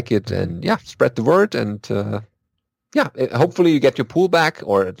like it, and spread the word, and hopefully you get your pool back,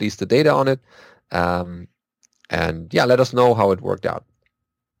 or at least the data on it. Let us know how it worked out.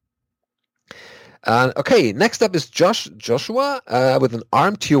 Okay, next up is Joshua with an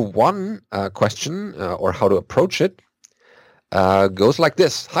ARM Tier 1 question, or how to approach it. Goes like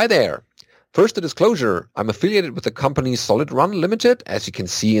this. Hi there. First, a disclosure. I'm affiliated with the company Solid Run Limited, as you can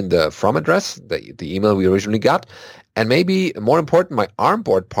see in the from address, the email we originally got. And maybe more important, my ARM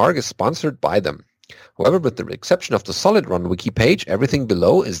board Park is sponsored by them. However, with the exception of the Solid Run wiki page, everything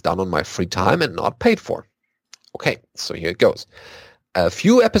below is done on my free time and not paid for. Okay, so here it goes. A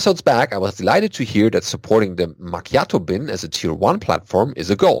few episodes back, I was delighted to hear that supporting the Macchiato bin as a Tier 1 platform is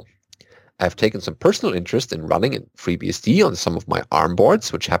a goal. I have taken some personal interest in running in FreeBSD on some of my ARM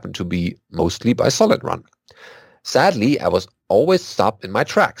boards, which happen to be mostly by Solid Run. Sadly, I was always stopped in my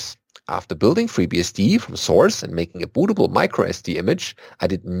tracks. After building FreeBSD from source and making a bootable microSD image, I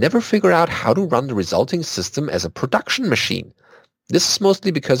did never figure out how to run the resulting system as a production machine. This is mostly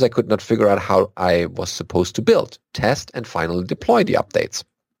because I could not figure out how I was supposed to build, test, and finally deploy the updates.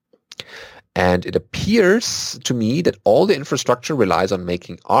 And it appears to me that all the infrastructure relies on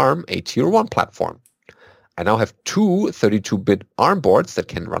making ARM a Tier 1 platform. I now have two 32-bit ARM boards that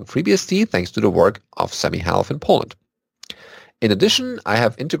can run FreeBSD thanks to the work of SemiHalf in Poland. In addition, I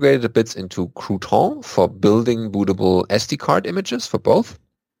have integrated the bits into Crouton for building bootable SD card images for both.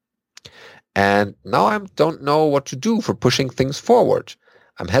 And now I don't know what to do for pushing things forward.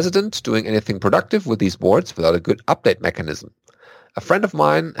 I'm hesitant doing anything productive with these boards without a good update mechanism. A friend of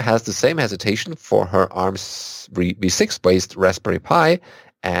mine has the same hesitation for her ARM v6-based Raspberry Pi,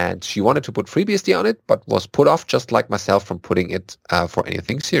 and she wanted to put FreeBSD on it, but was put off just like myself from putting it for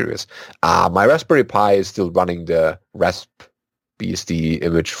anything serious. My Raspberry Pi is still running the RaspBSD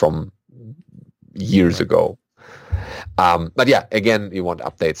image from years ago. But yeah, again, you want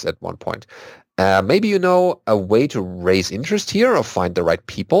updates at one point. Maybe you know a way to raise interest here or find the right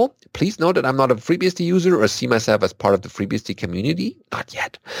people. Please note that I'm not a FreeBSD user or see myself as part of the FreeBSD community. Not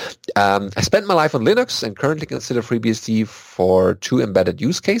yet. I spent my life on Linux and currently consider FreeBSD for two embedded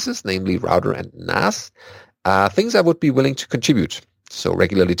use cases, namely router and NAS. Things I would be willing to contribute. So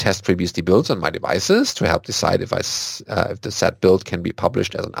regularly test FreeBSD builds on my devices to help decide if the set build can be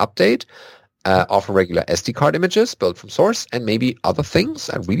published as an update. Offer regular SD card images built from source, and maybe other things.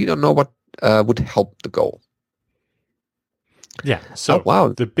 I really don't know what would help the goal. Yeah,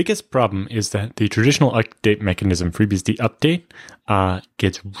 so the biggest problem is that the traditional update mechanism, FreeBSD update,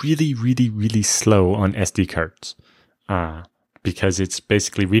 gets really, really, really slow on SD cards because it's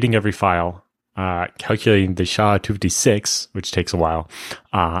basically reading every file, calculating the SHA-256, which takes a while,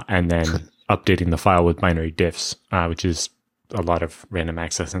 and then updating the file with binary diffs, which is a lot of random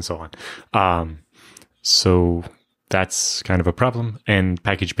access and so on. So that's kind of a problem, and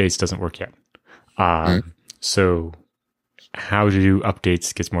package-based doesn't work yet. So how to do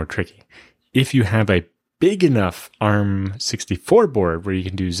updates gets more tricky. If you have a big enough ARM64 board where you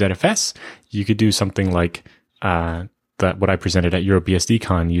can do ZFS, you could do something like what I presented at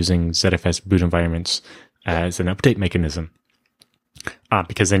EuroBSDCon using ZFS boot environments as an update mechanism.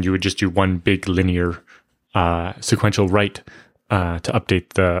 Because then you would just do one big linear sequential write to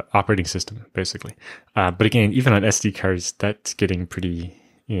update the operating system, basically. But again, even on SD cards, that's getting pretty...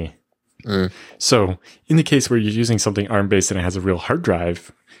 So in the case where you're using something ARM-based and it has a real hard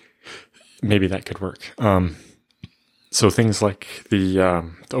drive, maybe that could work. So things like the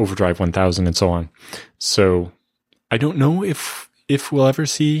Overdrive 1000 and so on. So I don't know if we'll ever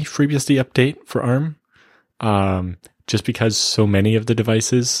see FreeBSD update for ARM, just because so many of the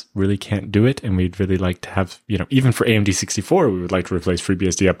devices really can't do it, and we'd really like to have, even for AMD 64, we would like to replace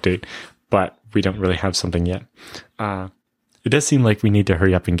FreeBSD update, but we don't really have something yet. It does seem like we need to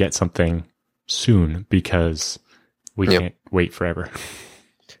hurry up and get something soon, because we can't wait forever.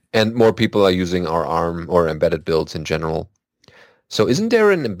 And more people are using our ARM or embedded builds in general. So isn't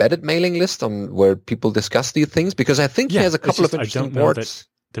there an embedded mailing list on where people discuss these things? Because I think he has a couple of interesting boards. I don't know that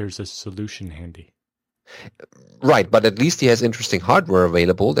there's a solution handy. Right, but at least he has interesting hardware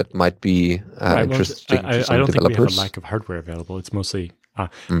available that might be interesting to some I don't developers. think we have a lack of hardware available. It's mostly...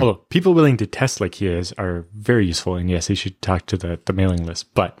 although people willing to test like he is are very useful, and yes, he should talk to the mailing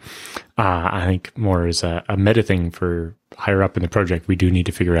list. But I think more as a meta thing for higher up in the project, we do need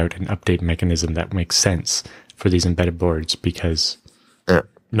to figure out an update mechanism that makes sense for these embedded boards, because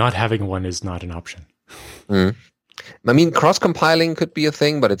not having one is not an option. I mean, cross-compiling could be a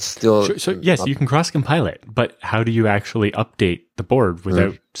thing, but it's still... Sure, so yes, you can cross-compile it, but how do you actually update the board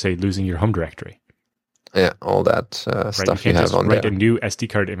without, say, losing your home directory? Yeah, all that stuff you have on there. Write a new SD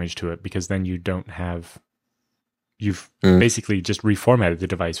card image to it, because then you don't have... You've basically just reformatted the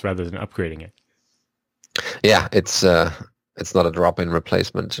device rather than upgrading it. Yeah, it's not a drop-in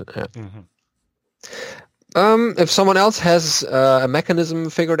replacement. Yeah. If someone else has a mechanism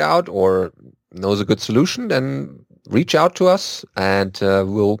figured out or knows a good solution, then reach out to us and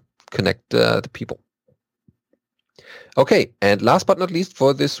we'll connect the people. Okay, and last but not least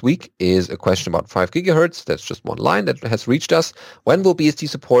for this week is a question about 5 gigahertz. That's just one line that has reached us. When will BSD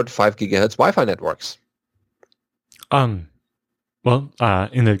support 5 gigahertz Wi-Fi networks? Well,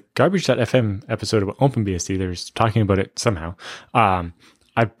 in the Garbage.fm episode of OpenBSD, there's talking about it somehow.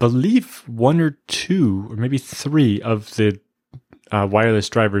 I believe 1 or 2 or maybe 3 of the wireless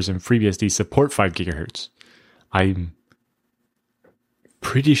drivers in FreeBSD support 5 gigahertz. I'm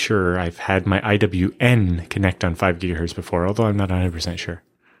pretty sure I've had my IWN connect on 5 gigahertz before, although I'm not 100% sure.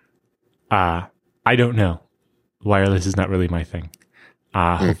 I don't know. Wireless is not really my thing.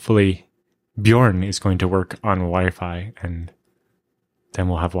 Hopefully Bjorn is going to work on Wi-Fi, and then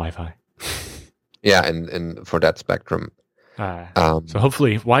we'll have Wi-Fi. Yeah, and for that spectrum. So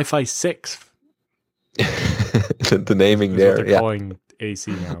hopefully Wi-Fi 6. The naming there. What they're calling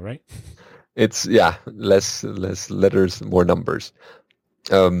AC now, right? It's less letters, more numbers.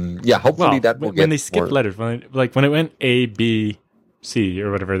 Hopefully that will when they skip letters, when it went A, B, C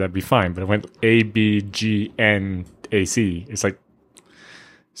or whatever, that'd be fine. But it went A, B, G, N, A, C. It's like,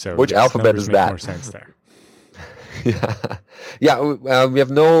 so which alphabet is that? More sense there. We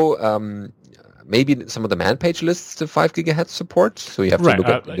have no. Maybe some of the man page lists to 5 gigahertz support, so you have to look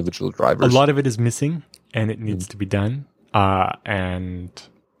at individual drivers. A lot of it is missing, and it needs to be done. And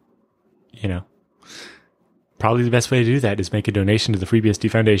probably the best way to do that is make a donation to the FreeBSD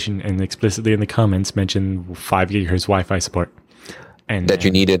Foundation and explicitly in the comments mention 5 gigahertz Wi-Fi support. And that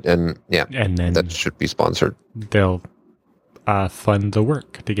you need it, and then that should be sponsored. They'll fund the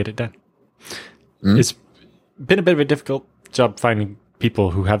work to get it done. It's been a bit of a difficult job finding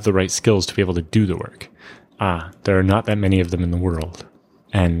people who have the right skills to be able to do the work. There are not that many of them in the world,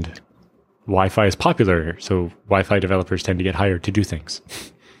 and Wi-Fi is popular, so Wi-Fi developers tend to get hired to do things.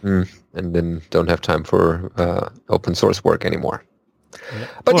 And then don't have time for open source work anymore.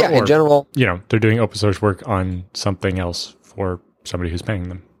 But in general... they're doing open source work on something else for somebody who's paying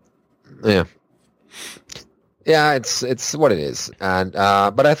them. Yeah. Yeah, it's what it is, and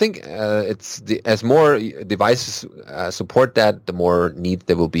but I think as more devices support that, the more need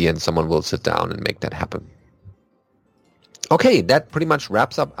there will be, and someone will sit down and make that happen. Okay, that pretty much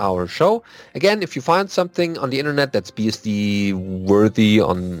wraps up our show. Again, if you find something on the internet that's BSD worthy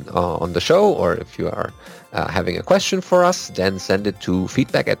on the show, or if you are having a question for us, then send it to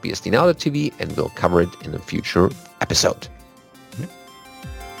feedback@bsdnow.tv, and we'll cover it in a future episode.